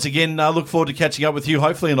 thank you once again. Look forward to catching up with you,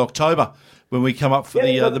 hopefully in October when we come up for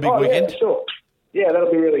the big weekend. Yeah, sure. Yeah, that'll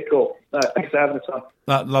be really cool. Thanks for having us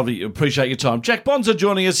on. Lovely. Appreciate your time. Jack Bonza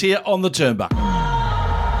joining us here on the Turnbuckle.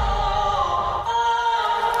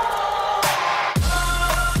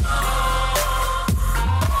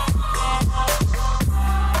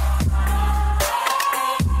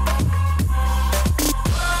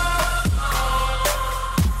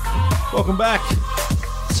 Welcome back.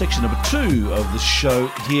 Section number 2 of the show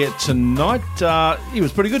here tonight. He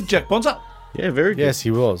was pretty good, Jack Bonza. Yeah, very good. Yes,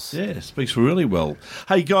 he was. Yeah, speaks really well.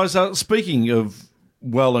 Hey, guys, speaking of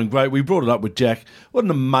well and great, we brought it up with Jack. What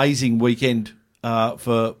an amazing weekend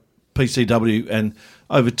for PCW and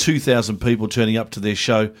over 2,000 people turning up to their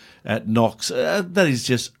show at Knox. That is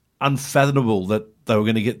just unfathomable that they were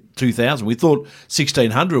going to get 2,000. We thought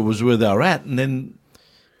 1,600 was where they were at, and then...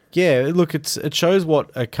 Yeah, look, it shows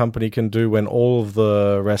what a company can do when all of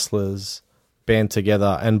the wrestlers band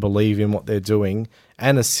together and believe in what they're doing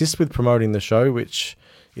and assist with promoting the show, which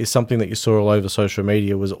is something that you saw all over social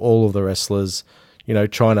media, was all of the wrestlers,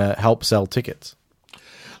 trying to help sell tickets.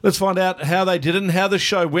 Let's find out how they did it and how the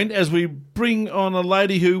show went as we bring on a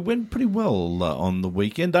lady who went pretty well on the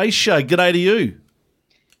weekend. Aysha, g'day to you.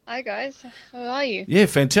 Hi, guys. How are you? Yeah,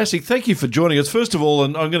 fantastic. Thank you for joining us. First of all,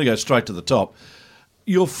 and I'm going to go straight to the top,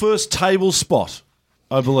 your first table spot,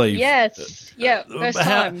 I believe. Yes. Yeah, first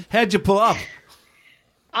time. How'd you pull up?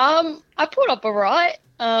 I pulled up all right.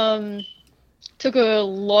 Took a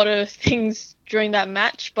lot of things during that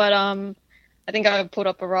match, but I think I pulled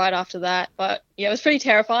up all right after that. But yeah, it was pretty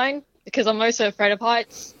terrifying because I'm also afraid of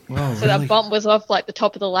heights. Oh, so really? that bump was off the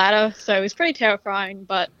top of the ladder, so it was pretty terrifying.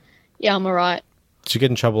 But yeah, I'm all right. Did you get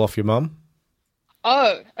in trouble off your mum?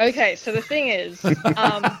 Oh, okay. So the thing is,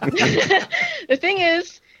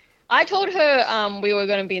 I told her we were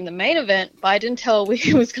going to be in the main event, but I didn't tell her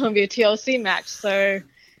it was going to be a TLC match. So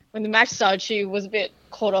when the match started, she was a bit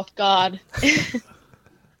caught off guard.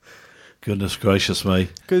 Goodness gracious me.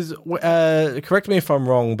 Because, correct me if I'm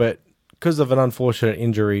wrong, but because of an unfortunate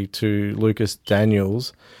injury to Lucas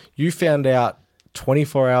Daniels, you found out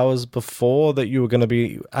 24 hours before that you were going to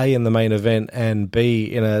be A, in the main event, and B,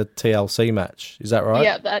 in a TLC match. Is that right?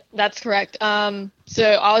 Yeah, that's correct. So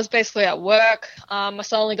I was basically at work. I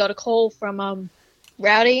suddenly got a call from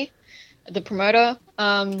Rowdy, the promoter,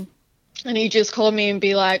 and he just called me and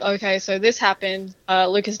be like, okay, so this happened.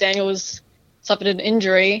 Lucas Daniels suffered an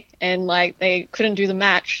injury, and they couldn't do the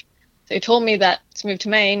match. So he told me that to move to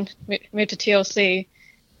main, move to TLC,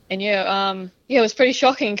 and it was pretty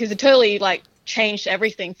shocking because it totally changed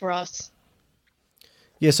everything for us.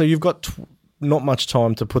 Yeah, so you've got not much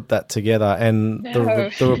time to put that together, and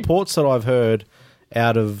the reports that I've heard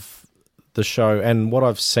out of the show and what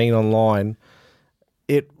I've seen online,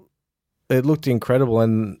 it looked incredible,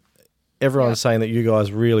 and everyone's saying that you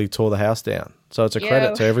guys really tore the house down. So it's a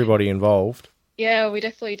credit to everybody involved. Yeah, we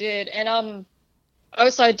definitely did. And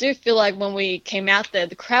also I do feel like when we came out there,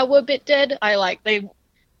 the crowd were a bit dead. They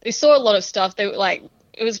saw a lot of stuff. They were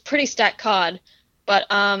it was a pretty stacked card, but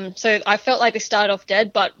so I felt like they started off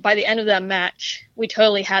dead, but by the end of that match, we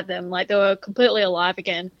totally had them. They were completely alive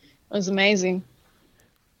again. It was amazing.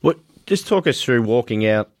 Just talk us through walking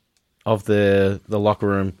out of the locker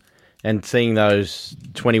room and seeing those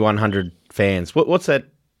 2,100 fans. What's that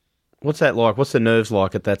What's that like? What's the nerves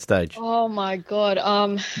like at that stage? Oh my God.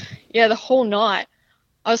 Yeah, the whole night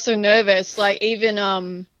I was so nervous. Like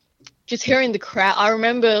even just hearing the crowd. I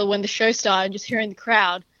remember when the show started, just hearing the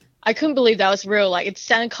crowd. I couldn't believe that was real. Like it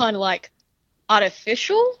sounded kind of like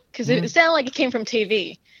artificial because it sounded like it came from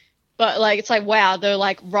TV. But like it's like wow, they're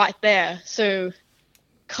like right there. So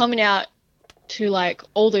coming out to like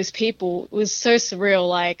all those people was so surreal.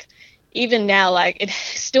 Like even now, like it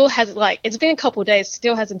still has like it's been a couple of days,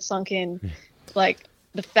 still hasn't sunk in. Like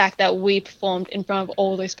the fact that we performed in front of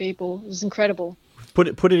all those people was incredible. Put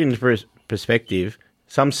it into perspective.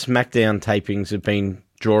 Some SmackDown tapings have been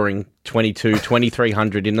drawing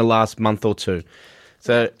 2,300 in the last month or two.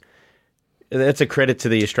 So that's a credit to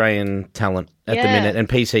the Australian talent at the minute, and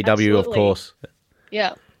PCW, absolutely. Of course.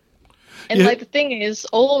 Yeah. And like the thing is,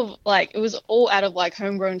 all of like it was all out of like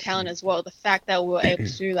homegrown talent as well. The fact that we were able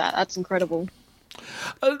to do that's incredible.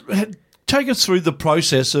 Take us through the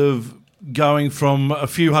process of going from a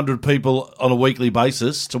few hundred people on a weekly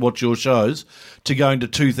basis to watch your shows to going to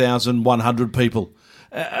 2,100 people.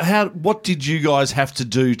 What did you guys have to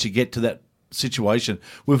do to get to that situation?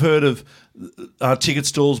 We've heard of ticket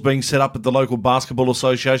stalls being set up at the local basketball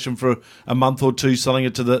association for a month or two, selling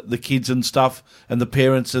it to the kids and stuff and the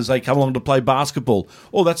parents as they come along to play basketball.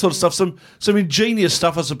 All that sort of stuff. Some ingenious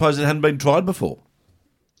stuff, I suppose, that hadn't been tried before.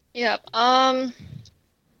 Yeah.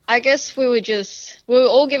 I guess we were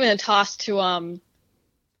all given a task to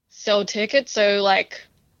sell tickets. So like,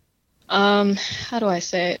 how do I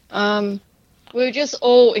say it? We were just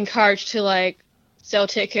all encouraged to like sell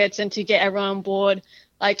tickets and to get everyone on board,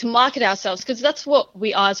 like to market ourselves, because that's what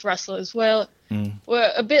we are as wrestlers. We're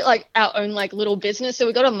a bit like our own like little business, so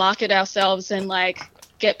we got to market ourselves and like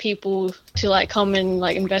get people to like come and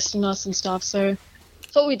like invest in us and stuff. So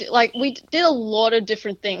that's what we did. Like we did a lot of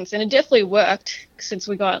different things, and it definitely worked since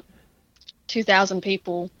we got 2,000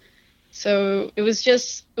 people. So it was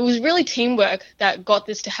really teamwork that got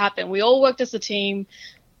this to happen. We all worked as a team,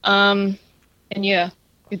 and yeah,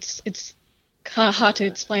 it's kind of hard to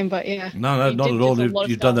explain, but yeah. No, not at all.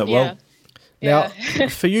 You've done that well. Yeah. Now,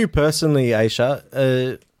 for you personally, Aysha,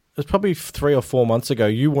 it was probably 3 or 4 months ago,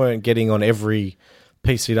 you weren't getting on every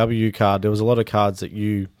PCW card. There was a lot of cards that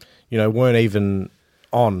you weren't even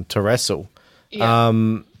on to wrestle. Yeah.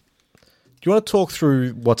 Do you want to talk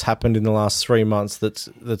through what's happened in the last 3 months that's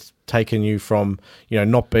taken you from,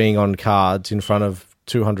 not being on cards in front of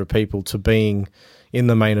 200 people to being in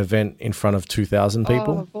the main event in front of 2,000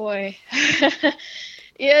 people? Oh boy.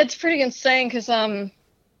 Yeah, it's pretty insane because I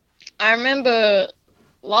remember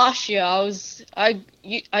last year I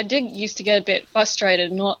used to get a bit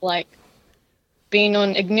frustrated, not like being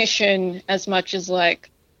on Ignition as much as like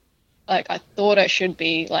I thought I should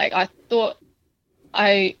be. Like I thought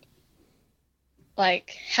I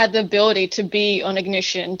like had the ability to be on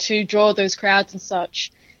Ignition, to draw those crowds and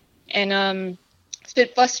such. And it's a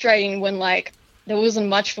bit frustrating when like there wasn't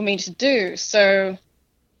much for me to do. So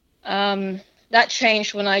that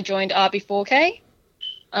changed when I joined RB4K.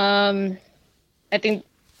 I think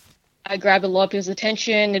I grabbed a lot of people's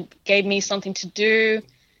attention. It gave me something to do.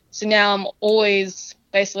 So now I'm always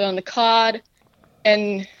basically on the card.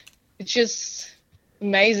 And it's just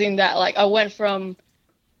amazing that like I went from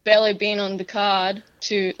barely being on the card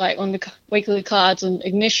to like on the weekly cards on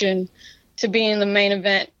Ignition to being in the main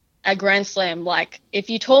event at Grand Slam. Like if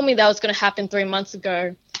you told me that was going to happen 3 months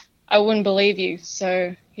ago, I wouldn't believe you.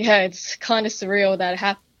 So yeah, it's kind of surreal that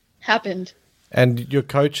it happened. And your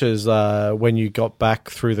coaches, when you got back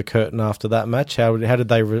through the curtain after that match, how did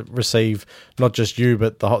they receive not just you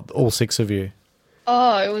but all 6 of you?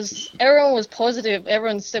 Oh, everyone was positive.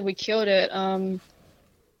 Everyone said we killed it.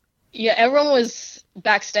 Yeah, everyone was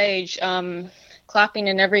backstage clapping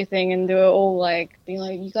and everything, and they were all like being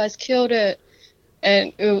like, "You guys killed it,"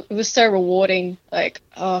 and it was so rewarding. Like,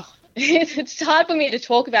 oh, it's hard for me to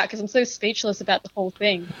talk about because I'm so speechless about the whole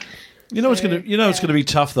thing. It's going to be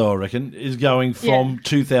tough though. I reckon is going from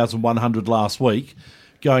 2,100 last week,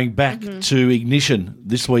 going back to Ignition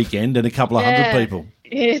this weekend, and a couple of hundred people.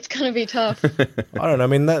 It's going to be tough. I don't know. I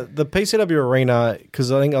mean, the PCW arena,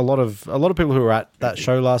 because I think a lot of people who were at that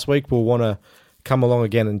show last week will want to come along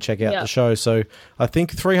again and check out the show. So I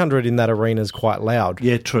think 300 in that arena is quite loud.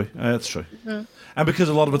 Yeah, true. That's true. Mm-hmm. And because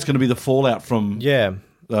a lot of it's going to be the fallout from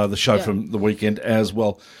the show from the weekend as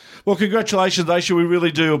well. Well, congratulations, Aysha. We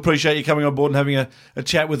really do appreciate you coming on board and having a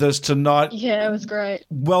chat with us tonight. Yeah, it was great.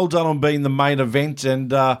 Well done on being the main event,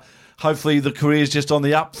 and hopefully the career's just on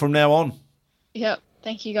the up from now on. Yep.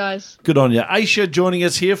 Thank you, guys. Good on you. Aysha joining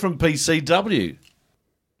us here from PCW.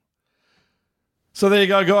 So there you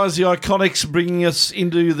go, guys. The Iconics bringing us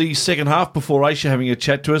into the second half before Aysha having a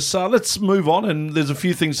chat to us. Let's move on, and there's a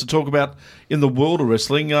few things to talk about in the world of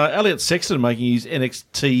wrestling. Elliot Sexton making his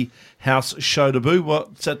NXT house show debut.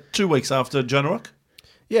 What's that, 2 weeks after Jonah Rock?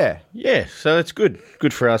 Yeah. So that's good.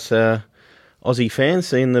 Good for us Aussie fans,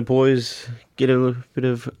 seeing the boys get a bit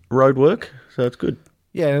of road work. So it's good.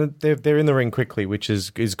 Yeah, and they're in the ring quickly, which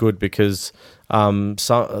is good because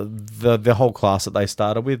the whole class that they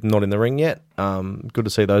started with not in the ring yet. Good to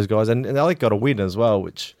see those guys, and Elliot got a win as well,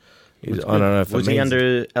 which is, I don't know if was he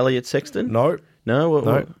under Elliot Sexton? No.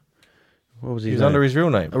 What was he was under his real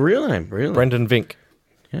name. A real name, really? Brendan Vink.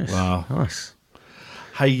 Yes. Wow, nice.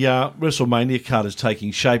 Hey, WrestleMania card is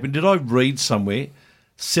taking shape, and did I read somewhere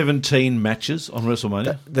 17 matches on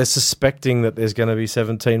WrestleMania? They're suspecting that there's going to be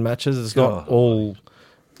 17 matches. It's not all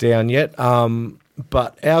down yet.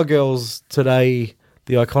 But our girls today,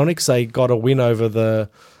 the Iconics, they got a win over the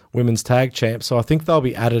women's tag champ. So I think they'll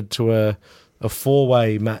be added to a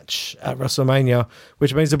four-way match at WrestleMania,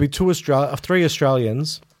 which means there'll be three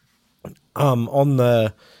Australians on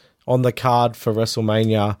the card for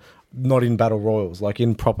WrestleMania, not in battle royals, like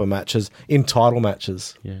in proper matches, in title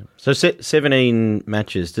matches. Yeah. So 17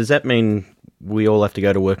 matches. Does that mean we all have to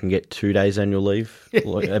go to work and get 2 days annual leave,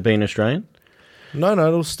 like being Australian? No,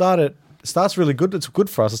 it'll start starts really good. It's good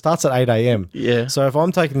for us. It starts at 8 a.m. Yeah. So if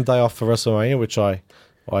I'm taking the day off for WrestleMania, which I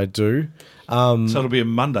do. So it'll be a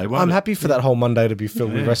Monday, won't I'm it? happy for that whole Monday to be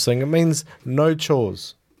filled with wrestling. It means no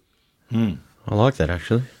chores. I like that,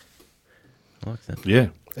 actually. I like that. Yeah.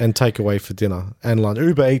 And takeaway for dinner and lunch.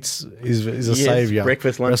 Uber Eats is a saviour.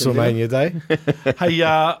 Breakfast, lunch, and WrestleMania Day. Hey,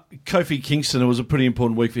 Kofi Kingston, it was a pretty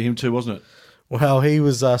important week for him too, wasn't it? Well, he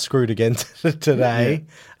was screwed again today.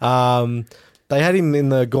 Yeah. They had him in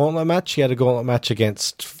the gauntlet match. He had a gauntlet match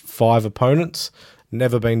against 5 opponents.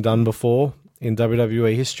 Never been done before in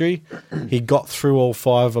WWE history. He got through all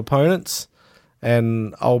 5 opponents,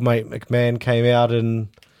 and old mate McMahon came out and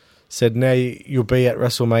said, now you'll be at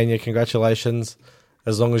WrestleMania. Congratulations,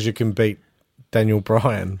 as long as you can beat Daniel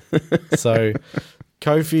Bryan. So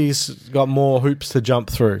Kofi's got more hoops to jump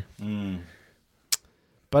through.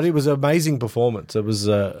 But it was an amazing performance. He was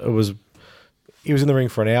in the ring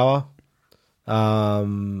for an hour.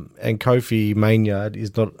 And Kofi Mania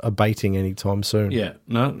is not abating anytime soon. Yeah,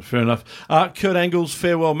 no, fair enough. Kurt Angle's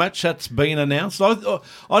farewell match, that's been announced.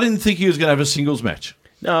 I didn't think he was going to have a singles match.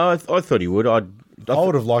 No, I thought he would. I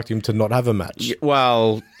would have liked him to not have a match.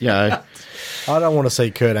 Well, I don't want to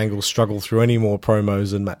see Kurt Angle struggle through any more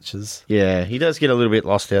promos and matches. Yeah, he does get a little bit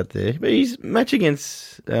lost out there. But his match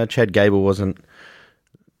against Chad Gable wasn't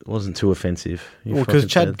too offensive. Well, because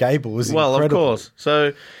Chad Gable was incredible. Well, of course.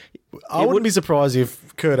 So I wouldn't be surprised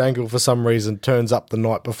if Kurt Angle, for some reason, turns up the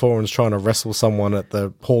night before and is trying to wrestle someone at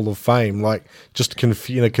the Hall of Fame, like just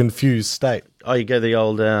in a confused state. Oh, you go the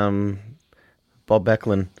old Bob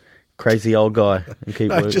Backlund, crazy old guy, and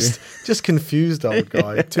keep working. Just confused old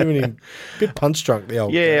guy. Too many, bit punch drunk. The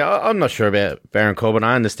old guy. I'm not sure about Baron Corbin.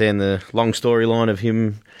 I understand the long storyline of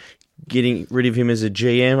him getting rid of him as a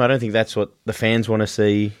GM. I don't think that's what the fans want to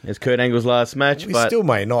see as Kurt Angle's last match. We but still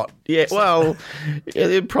may not. Yeah, well,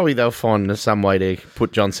 probably they'll find some way to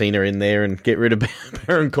put John Cena in there and get rid of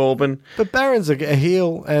Baron Corbin. But Baron's a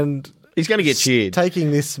heel, and he's going to get cheered. Taking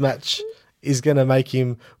this match is going to make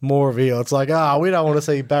him more of a heel. It's like, we don't want to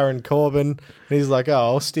see Baron Corbin. And he's like,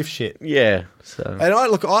 stiff shit. Yeah. So. And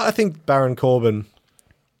I think Baron Corbin,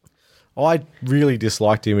 I really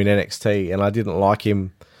disliked him in NXT, and I didn't like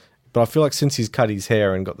him. But I feel like since he's cut his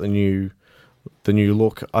hair and got the new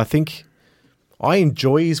look, I think I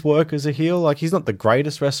enjoy his work as a heel. Like, he's not the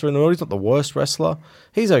greatest wrestler in the world. He's not the worst wrestler.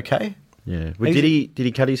 He's okay. Yeah. But did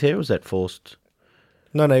he cut his hair, or was that forced?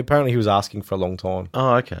 No, apparently he was asking for a long time.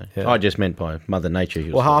 Oh, okay. Yeah. I just meant by Mother Nature.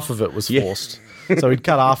 Half of it was forced. So he'd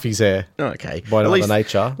cut half his hair. Okay. By Mother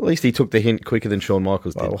Nature. At least he took the hint quicker than Shawn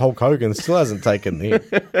Michaels did. Well, Hulk Hogan still hasn't taken the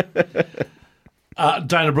hint.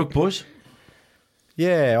 Dana Brooke, boys.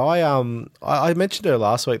 Yeah, I mentioned her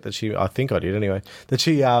last week that I think I did anyway, that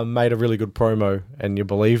she made a really good promo, and you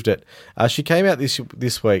believed it. She came out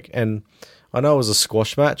this week, and I know it was a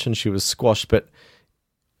squash match and she was squashed, but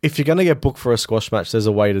if you're going to get booked for a squash match, there's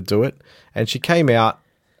a way to do it. And she came out,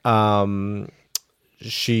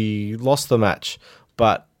 she lost the match,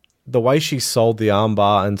 but the way she sold the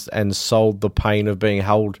armbar and sold the pain of being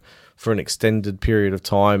held for an extended period of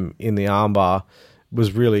time in the armbar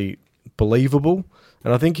was really believable.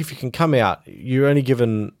 And I think if you can come out, you're only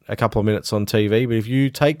given a couple of minutes on TV, but if you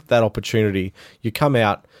take that opportunity, you come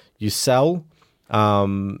out, you sell,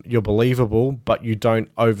 you're believable, but you don't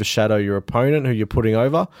overshadow your opponent who you're putting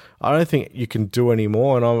over. I don't think you can do any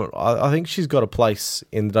more, and I think she's got a place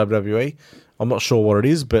in the WWE. I'm not sure what it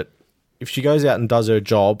is, but if she goes out and does her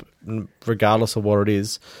job, regardless of what it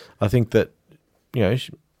is, I think that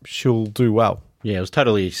she'll do well. Yeah, it was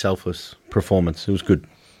totally selfless performance. It was good.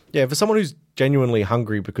 Yeah, for someone who's genuinely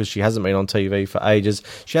hungry because she hasn't been on TV for ages.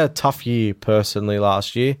 She had a tough year personally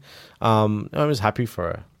last year. I was happy for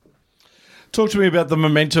her. Talk to me about the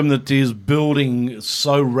momentum that is building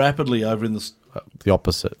so rapidly over in the... The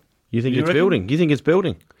opposite. You think it's building? You think it's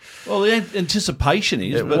building? Well, the anticipation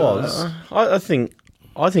is. It was. I think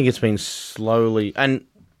it's been slowly and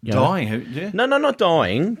dying. Yeah. No, not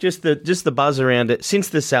dying. Just the buzz around it since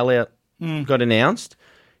the sellout got announced.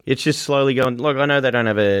 It's just slowly going. Look, I know they don't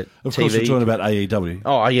have a Of TV. course, we're talking about AEW.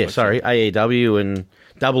 Oh, yeah, sorry. AEW and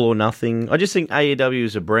Double or Nothing. I just think AEW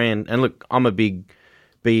is a brand. And look, I'm a big,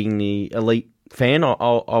 being the elite fan, I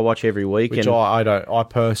watch every week. Which and I don't. I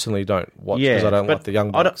personally don't watch because I don't like the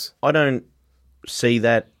Young Bucks. I don't see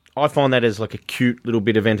that. I find that as like a cute little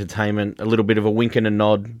bit of entertainment, a little bit of a wink and a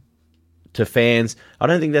nod to fans. I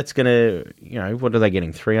don't think that's going to, what are they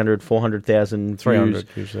getting? 300, 400,000 300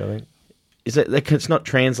 usually, I think. Is that it's not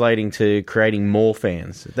translating to creating more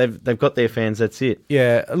fans? They've got their fans. That's it.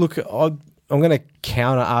 Yeah. Look, I'm going to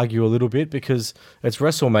counter argue a little bit because it's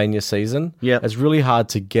WrestleMania season. Yeah, it's really hard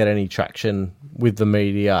to get any traction with the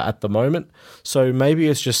media at the moment. So maybe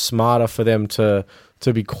it's just smarter for them to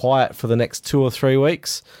be quiet for the next 2 or 3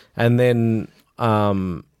 weeks, and then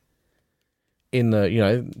in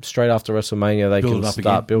the straight after WrestleMania they can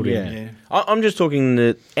start building. Yeah. I'm just talking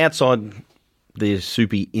the outside the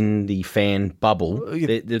super indie fan bubble.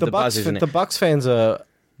 The Bucks, buzz isn't the Bucks fans are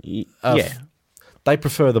they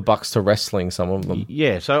prefer the Bucks to wrestling. Some of them,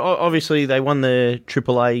 yeah. So obviously they won the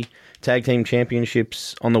AAA Tag Team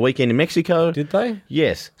Championships on the weekend in Mexico. Did they?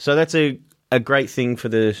 Yes. So that's a great thing for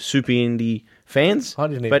the super indie fans. I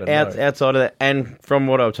didn't even know. But outside of that, and from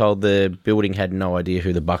what I've told, the building had no idea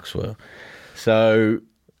who the Bucks were. So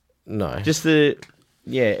no, just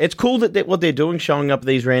it's cool that what they're doing, showing up at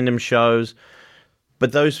these random shows.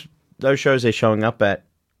 But those shows they're showing up at,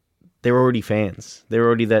 they're already fans. They're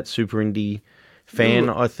already that super indie fan,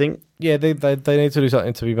 I think. Yeah, they need to do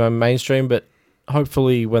something to be mainstream, but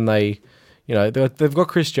hopefully when they've got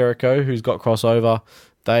Chris Jericho, who's got crossover,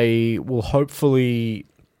 they will hopefully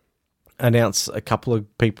announce a couple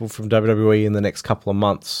of people from WWE in the next couple of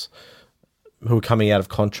months who are coming out of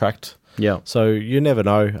contract. Yeah. So you never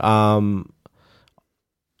know.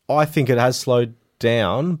 I think it has slowed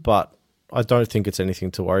down, but I don't think it's anything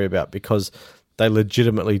to worry about because they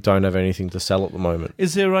legitimately don't have anything to sell at the moment.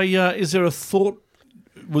 Is there a thought?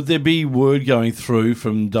 Would there be word going through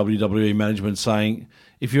from WWE management saying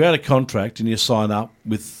if you're out of contract and you sign up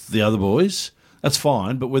with the other boys, that's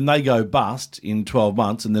fine, but when they go bust in 12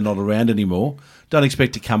 months and they're not around anymore, don't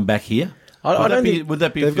expect to come back here? Would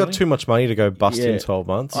that be? They've got too much money to go bust in 12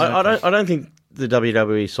 months. I don't think the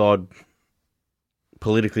WWE side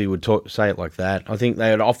politically would say it like that. I think they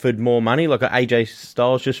had offered more money, like AJ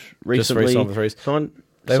Styles just recently signed.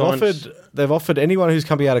 They've offered anyone who's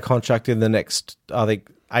coming out of contract in the next, I think,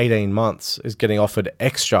 18 months is getting offered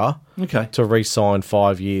extra to re-sign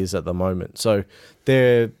 5 years at the moment. So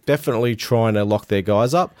they're definitely trying to lock their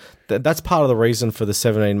guys up. That's part of the reason for the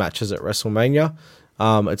 17 matches at WrestleMania.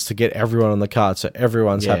 It's to get everyone on the card, so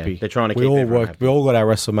everyone's happy. They're trying to keep everyone happy. We all got our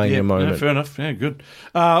WrestleMania moment. Yeah, fair enough. Yeah, good.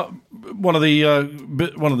 One of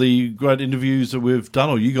the great interviews that we've done,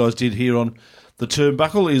 or you guys did here on the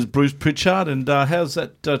Turnbuckle, is Bruce Pritchard. And how's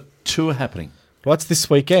that tour happening? What's this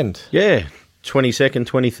weekend? Yeah, 22nd,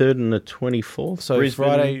 23rd, and the 24th.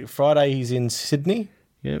 So Friday he's in Sydney.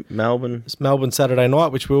 Yeah, Melbourne. It's Melbourne Saturday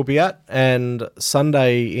night, which we'll be at, and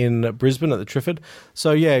Sunday in Brisbane at the Trifford.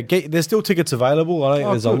 So, yeah, there's still tickets available. I think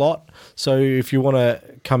there's a lot. So if you want to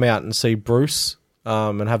come out and see Bruce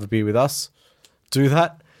and have a beer with us, do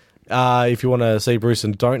that. If you want to see Bruce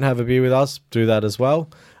and don't have a beer with us, do that as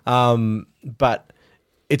well. But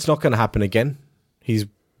it's not going to happen again. He's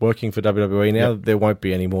working for WWE now. Yep. There won't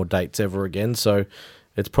be any more dates ever again. So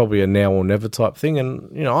it's probably a now or never type thing.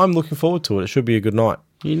 And, I'm looking forward to it. It should be a good night.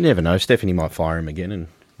 You never know. Stephanie might fire him again. And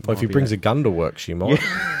if he brings a gun to work, she might.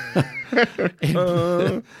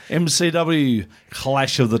 MCW,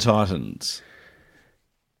 Clash of the Titans.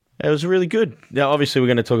 It was really good. Now, obviously, we're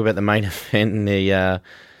going to talk about the main event and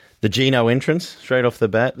the Gino entrance straight off the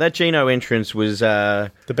bat. That Gino entrance was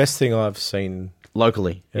the best thing I've seen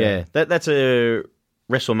locally. Yeah. That's a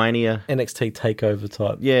WrestleMania NXT takeover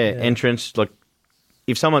type. Entrance. Like,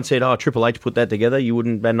 if someone said, Triple H put that together, you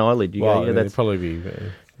wouldn't bat an eyelid. It'd probably be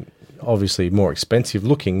obviously more expensive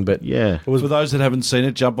looking, but Yeah. it was For those that haven't seen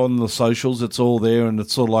it, jump on the socials. It's all there, and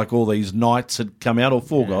it's sort of like all these knights had come out, or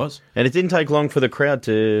four guys. And it didn't take long for the crowd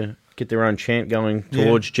to get their own chant going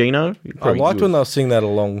towards Gino. I liked when they were singing that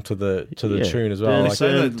along to the Yeah. tune as well. Dun, They Like,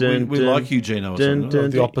 say that we like you, Gino, or something. dun,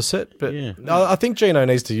 the opposite, but Yeah. I think Gino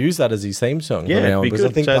needs to use that as his theme song. Yeah, from now it'd on, be because I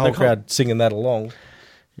good. think So the whole the crowd singing that along.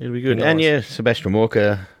 It'll be good. Nice. And yeah, Sebastian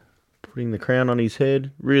Walker putting the crown on his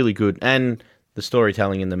head, really good. And the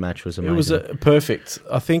storytelling in the match was amazing. It was perfect.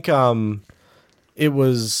 I think it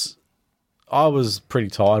was. I was pretty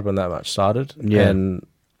tired when that match started, and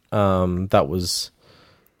that was.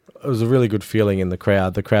 It was a really good feeling in the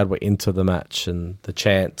crowd. The crowd were into the match and the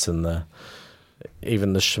chants and the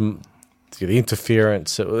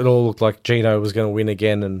interference. It all looked like Gino was going to win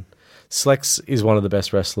again. And Slex is one of the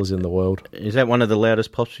best wrestlers in the world. Is that one of the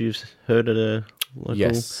loudest pops you've heard at a local?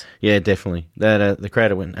 Yes. Yeah, definitely. That the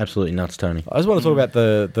crowd went absolutely nuts, Tony. I just want to talk about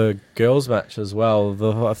the girls' match as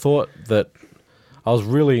well. I thought that I was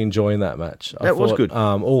really enjoying that match. That was good.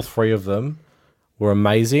 All three of them were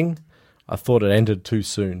amazing. I thought it ended too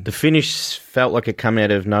soon. The finish felt like it come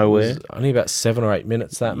out of It nowhere. was only about 7 or 8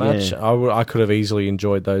 minutes, that match. Yeah. I could have easily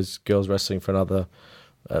enjoyed those girls wrestling for another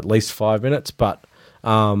at least 5 minutes. But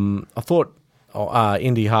I thought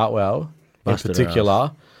Indy Hartwell, Busted in her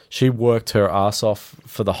particular, she worked her ass off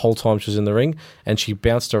for the whole time she was in the ring, and she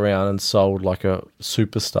bounced around and sold like a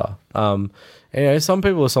superstar. And, some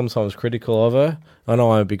people are sometimes critical of her. I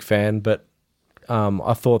know I'm a big fan, but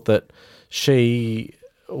I thought that she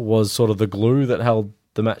was sort of the glue that held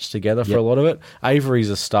the match together for a lot of it. Avery's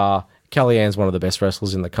a star. Kellyanne's one of the best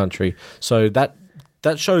wrestlers in the country. So that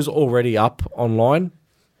show's already up online.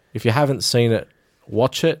 If you haven't seen it,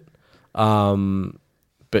 watch it.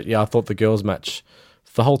 But yeah, I thought the girls' match,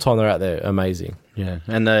 the whole time they're out there, amazing. Yeah.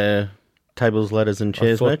 And the tables, ladders, and I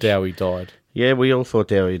chairs thought match. Dowie died. Yeah, we all thought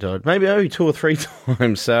Dowie died. Maybe only 2 or 3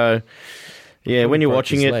 times. So, yeah, when you're broke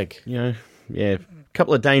watching his it, leg. a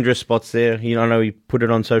couple of dangerous spots there. I know he put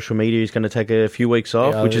it on social media. He's going to take a few weeks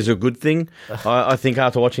off, Yeah, which is a good thing. I think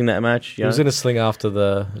after watching that match, He was in a sling after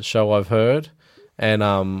the show, I've heard. And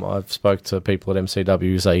I've spoke to people at MCW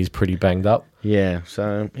who say he's pretty banged up. yeah.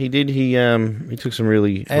 So he did. He took some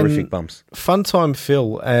really horrific bumps. Funtime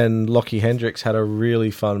Phil and Lockie Hendricks had a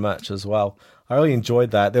really fun match as well. I really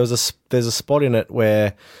enjoyed that. There's a spot in it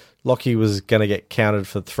where Lockie was going to get counted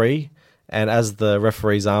for 3, and as the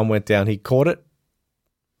referee's arm went down, he caught it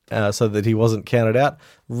so that he wasn't counted out.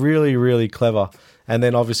 Really, really clever. And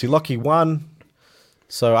then obviously Lockie won,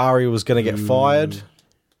 so Ari was going to get fired.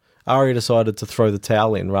 Ari decided to throw the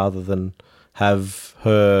towel in rather than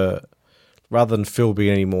Phil be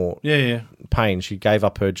any more pain. She gave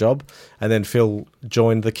up her job, and then Phil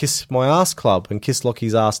joined the Kiss My Ass Club and kissed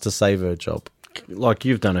Lockie's ass to save her job. Like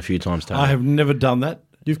you've done a few times, Tony. I have never done that.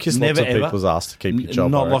 You've kissed Never, lots of ever. people's ass to keep your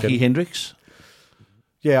job. Not I reckon. Lockie Hendricks.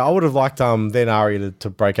 Yeah, I would have liked then Ari to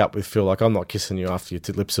break up with Phil. Like, I'm not kissing you after your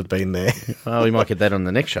lips have been there. Oh, we might get that on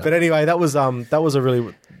the next show. But anyway, that was a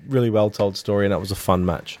really, really well told story, and that was a fun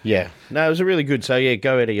match. Yeah. No, it was a really good. So, yeah,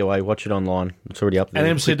 go out of your way. Watch it online. It's already up there.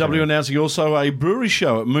 And MCW announcing also a brewery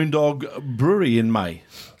show at Moondog Brewery in May.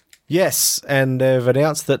 Yes, and they've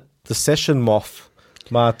announced that the Session Moth,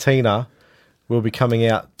 Martina, will be coming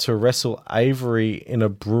out to wrestle Avery in a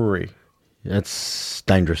brewery. That's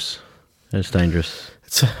dangerous. That's dangerous.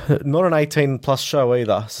 It's not an 18-plus show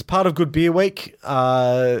either. It's part of Good Beer Week.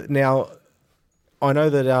 Now, I know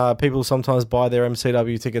that people sometimes buy their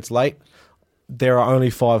MCW tickets late. There are only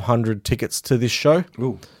 500 tickets to this show.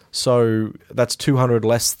 Ooh. So that's 200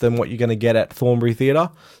 less than what you're going to get at Thornbury Theatre.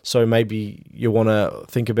 So maybe you want to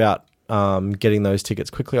think about getting those tickets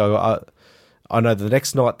quickly. I know the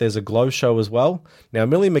next night there's a Glow show as well. Now,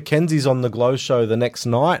 Millie McKenzie's on the Glow show the next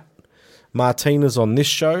night. Martina's on this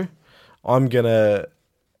show. I'm going to...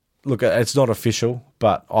 Look, it's not official,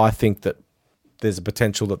 but I think that there's a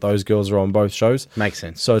potential that those girls are on both shows. Makes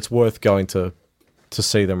sense. So it's worth going to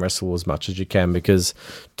see them wrestle as much as you can, because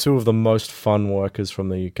 2 of the most fun workers from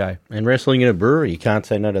the UK. And wrestling in a brewery, you can't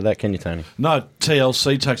say no to that, can you, Tony? No,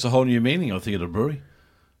 TLC takes a whole new meaning, I think, at a brewery.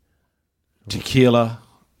 Tequila,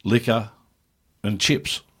 liquor, and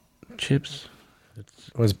chips. Chips. It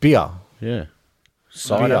was beer. Yeah.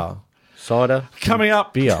 Cider. Cider. Coming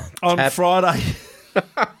up Beer. on Tap. Friday,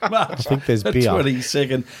 I think there's the beer.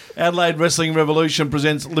 22nd, Adelaide Wrestling Revolution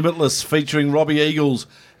presents Limitless, featuring Robbie Eagles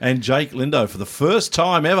and Jake Lindo for the first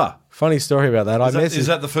time ever. Funny story about that. Is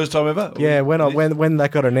that the first time ever? Yeah, when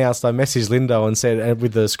that got announced, I messaged Lindo and said,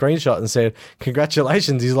 with the screenshot, and said,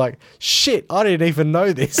 "Congratulations." He's like, "Shit, I didn't even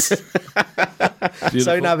know this."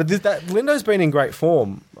 So no, but Lindo's been in great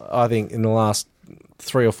form, I think, in the last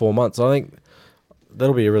 3 or 4 months. I think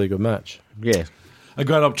that'll be a really good match. Yeah. A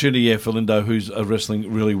great opportunity, for Lindo, who's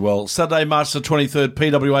wrestling really well. Saturday, March the 23rd,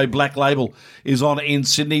 PWA Black Label is on in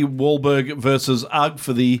Sydney. Wahlberg versus UGG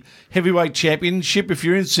for the Heavyweight Championship. If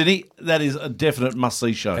you're in Sydney, that is a definite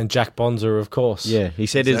must-see show. And Jack Bonza, of course. Yeah, he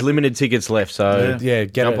said there's limited tickets left, so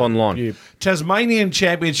jump online. Tasmanian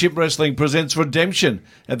Championship Wrestling presents Redemption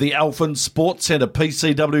at the Alphen Sports Centre.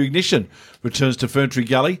 PCW Ignition returns to Ferntree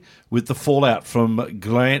Gully with the fallout from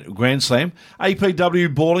Grand Slam.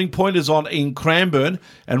 APW Boiling Point is on in Cranbourne,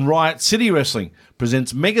 and Riot City Wrestling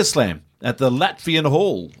presents Mega Slam at the Latvian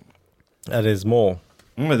Hall. That is more.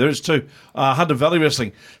 There is too. Hunter Valley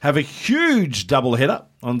Wrestling have a huge doubleheader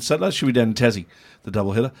on Saturday. Should be down in Tassie, the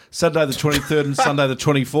doubleheader. Saturday the 23rd and Sunday the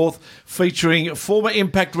 24th, featuring former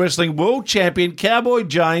Impact Wrestling World Champion Cowboy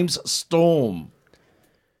James Storm,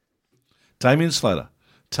 Damien Slater,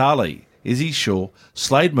 Tali, Izzy Shaw,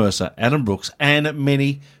 Slade Mercer, Adam Brooks, and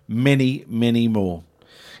many, many, many more.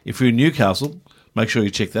 If you're in Newcastle, make sure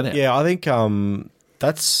you check that out. Yeah, I think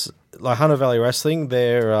that's like Hunter Valley Wrestling.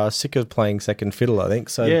 They're sick of playing second fiddle, I think.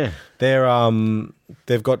 So Yeah.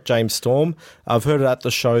 they've got James Storm. I've heard at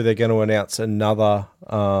the show they're going to announce another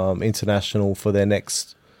international for their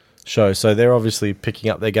next show. So they're obviously picking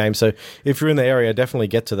up their game. So if you're in the area, definitely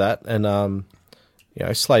get to that. And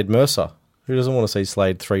Slade Mercer. Who doesn't want to see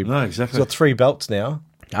Slade three? No, exactly. He's got 3 belts now.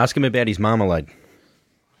 Ask him about his marmalade.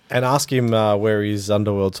 And ask him where his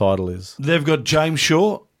underworld title is. They've got James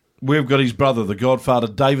Shaw. We've got his brother, the Godfather,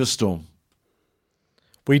 Davis Storm.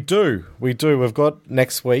 We do. We've got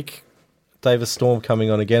next week Davis Storm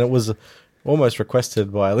coming on again. It was almost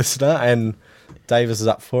requested by a listener, and Davis is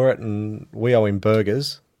up for it, and we owe him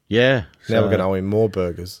burgers. Yeah. Now we're going to owe him more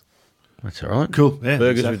burgers. That's all right. Cool. Yeah,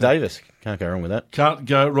 Burgers exactly. with Davis. Can't go wrong with that. Can't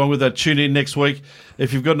go wrong with that. Tune in next week.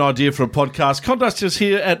 If you've got an idea for a podcast, contact us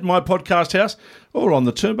here at My Podcast House or on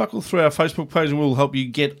the Turnbuckle through our Facebook page, and we'll help you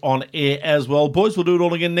get on air as well. Boys, we'll do it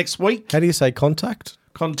all again next week. How do you say contact?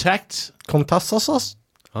 Contact. Contact.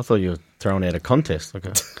 I thought you were throwing out a contest.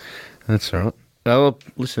 Okay. That's all right. Well,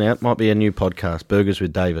 listen out. Might be a new podcast, Burgers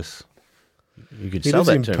with Davis. You could He sell lives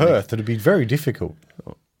that in to Perth. It'd be very difficult.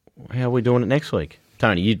 me. How are we doing it next week?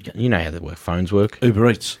 Tony, you know how the phones work.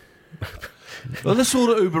 Uber Eats. Well, let's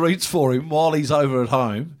order Uber Eats for him while he's over at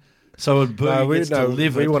home. So Burger gets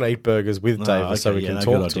delivered. We want to eat burgers with Davis so we can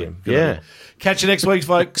talk to him. Good idea. Catch you next week,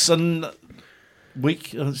 folks. And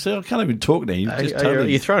see, I can't even talk now.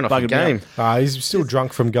 You're throwing off a game. He's still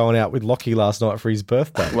drunk from going out with Lockie last night for his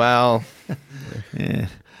birthday. Well, yeah.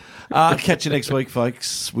 Catch you next week,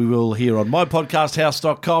 folks. We will hear on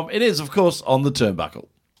mypodcasthouse.com. It is, of course, on the Turnbuckle.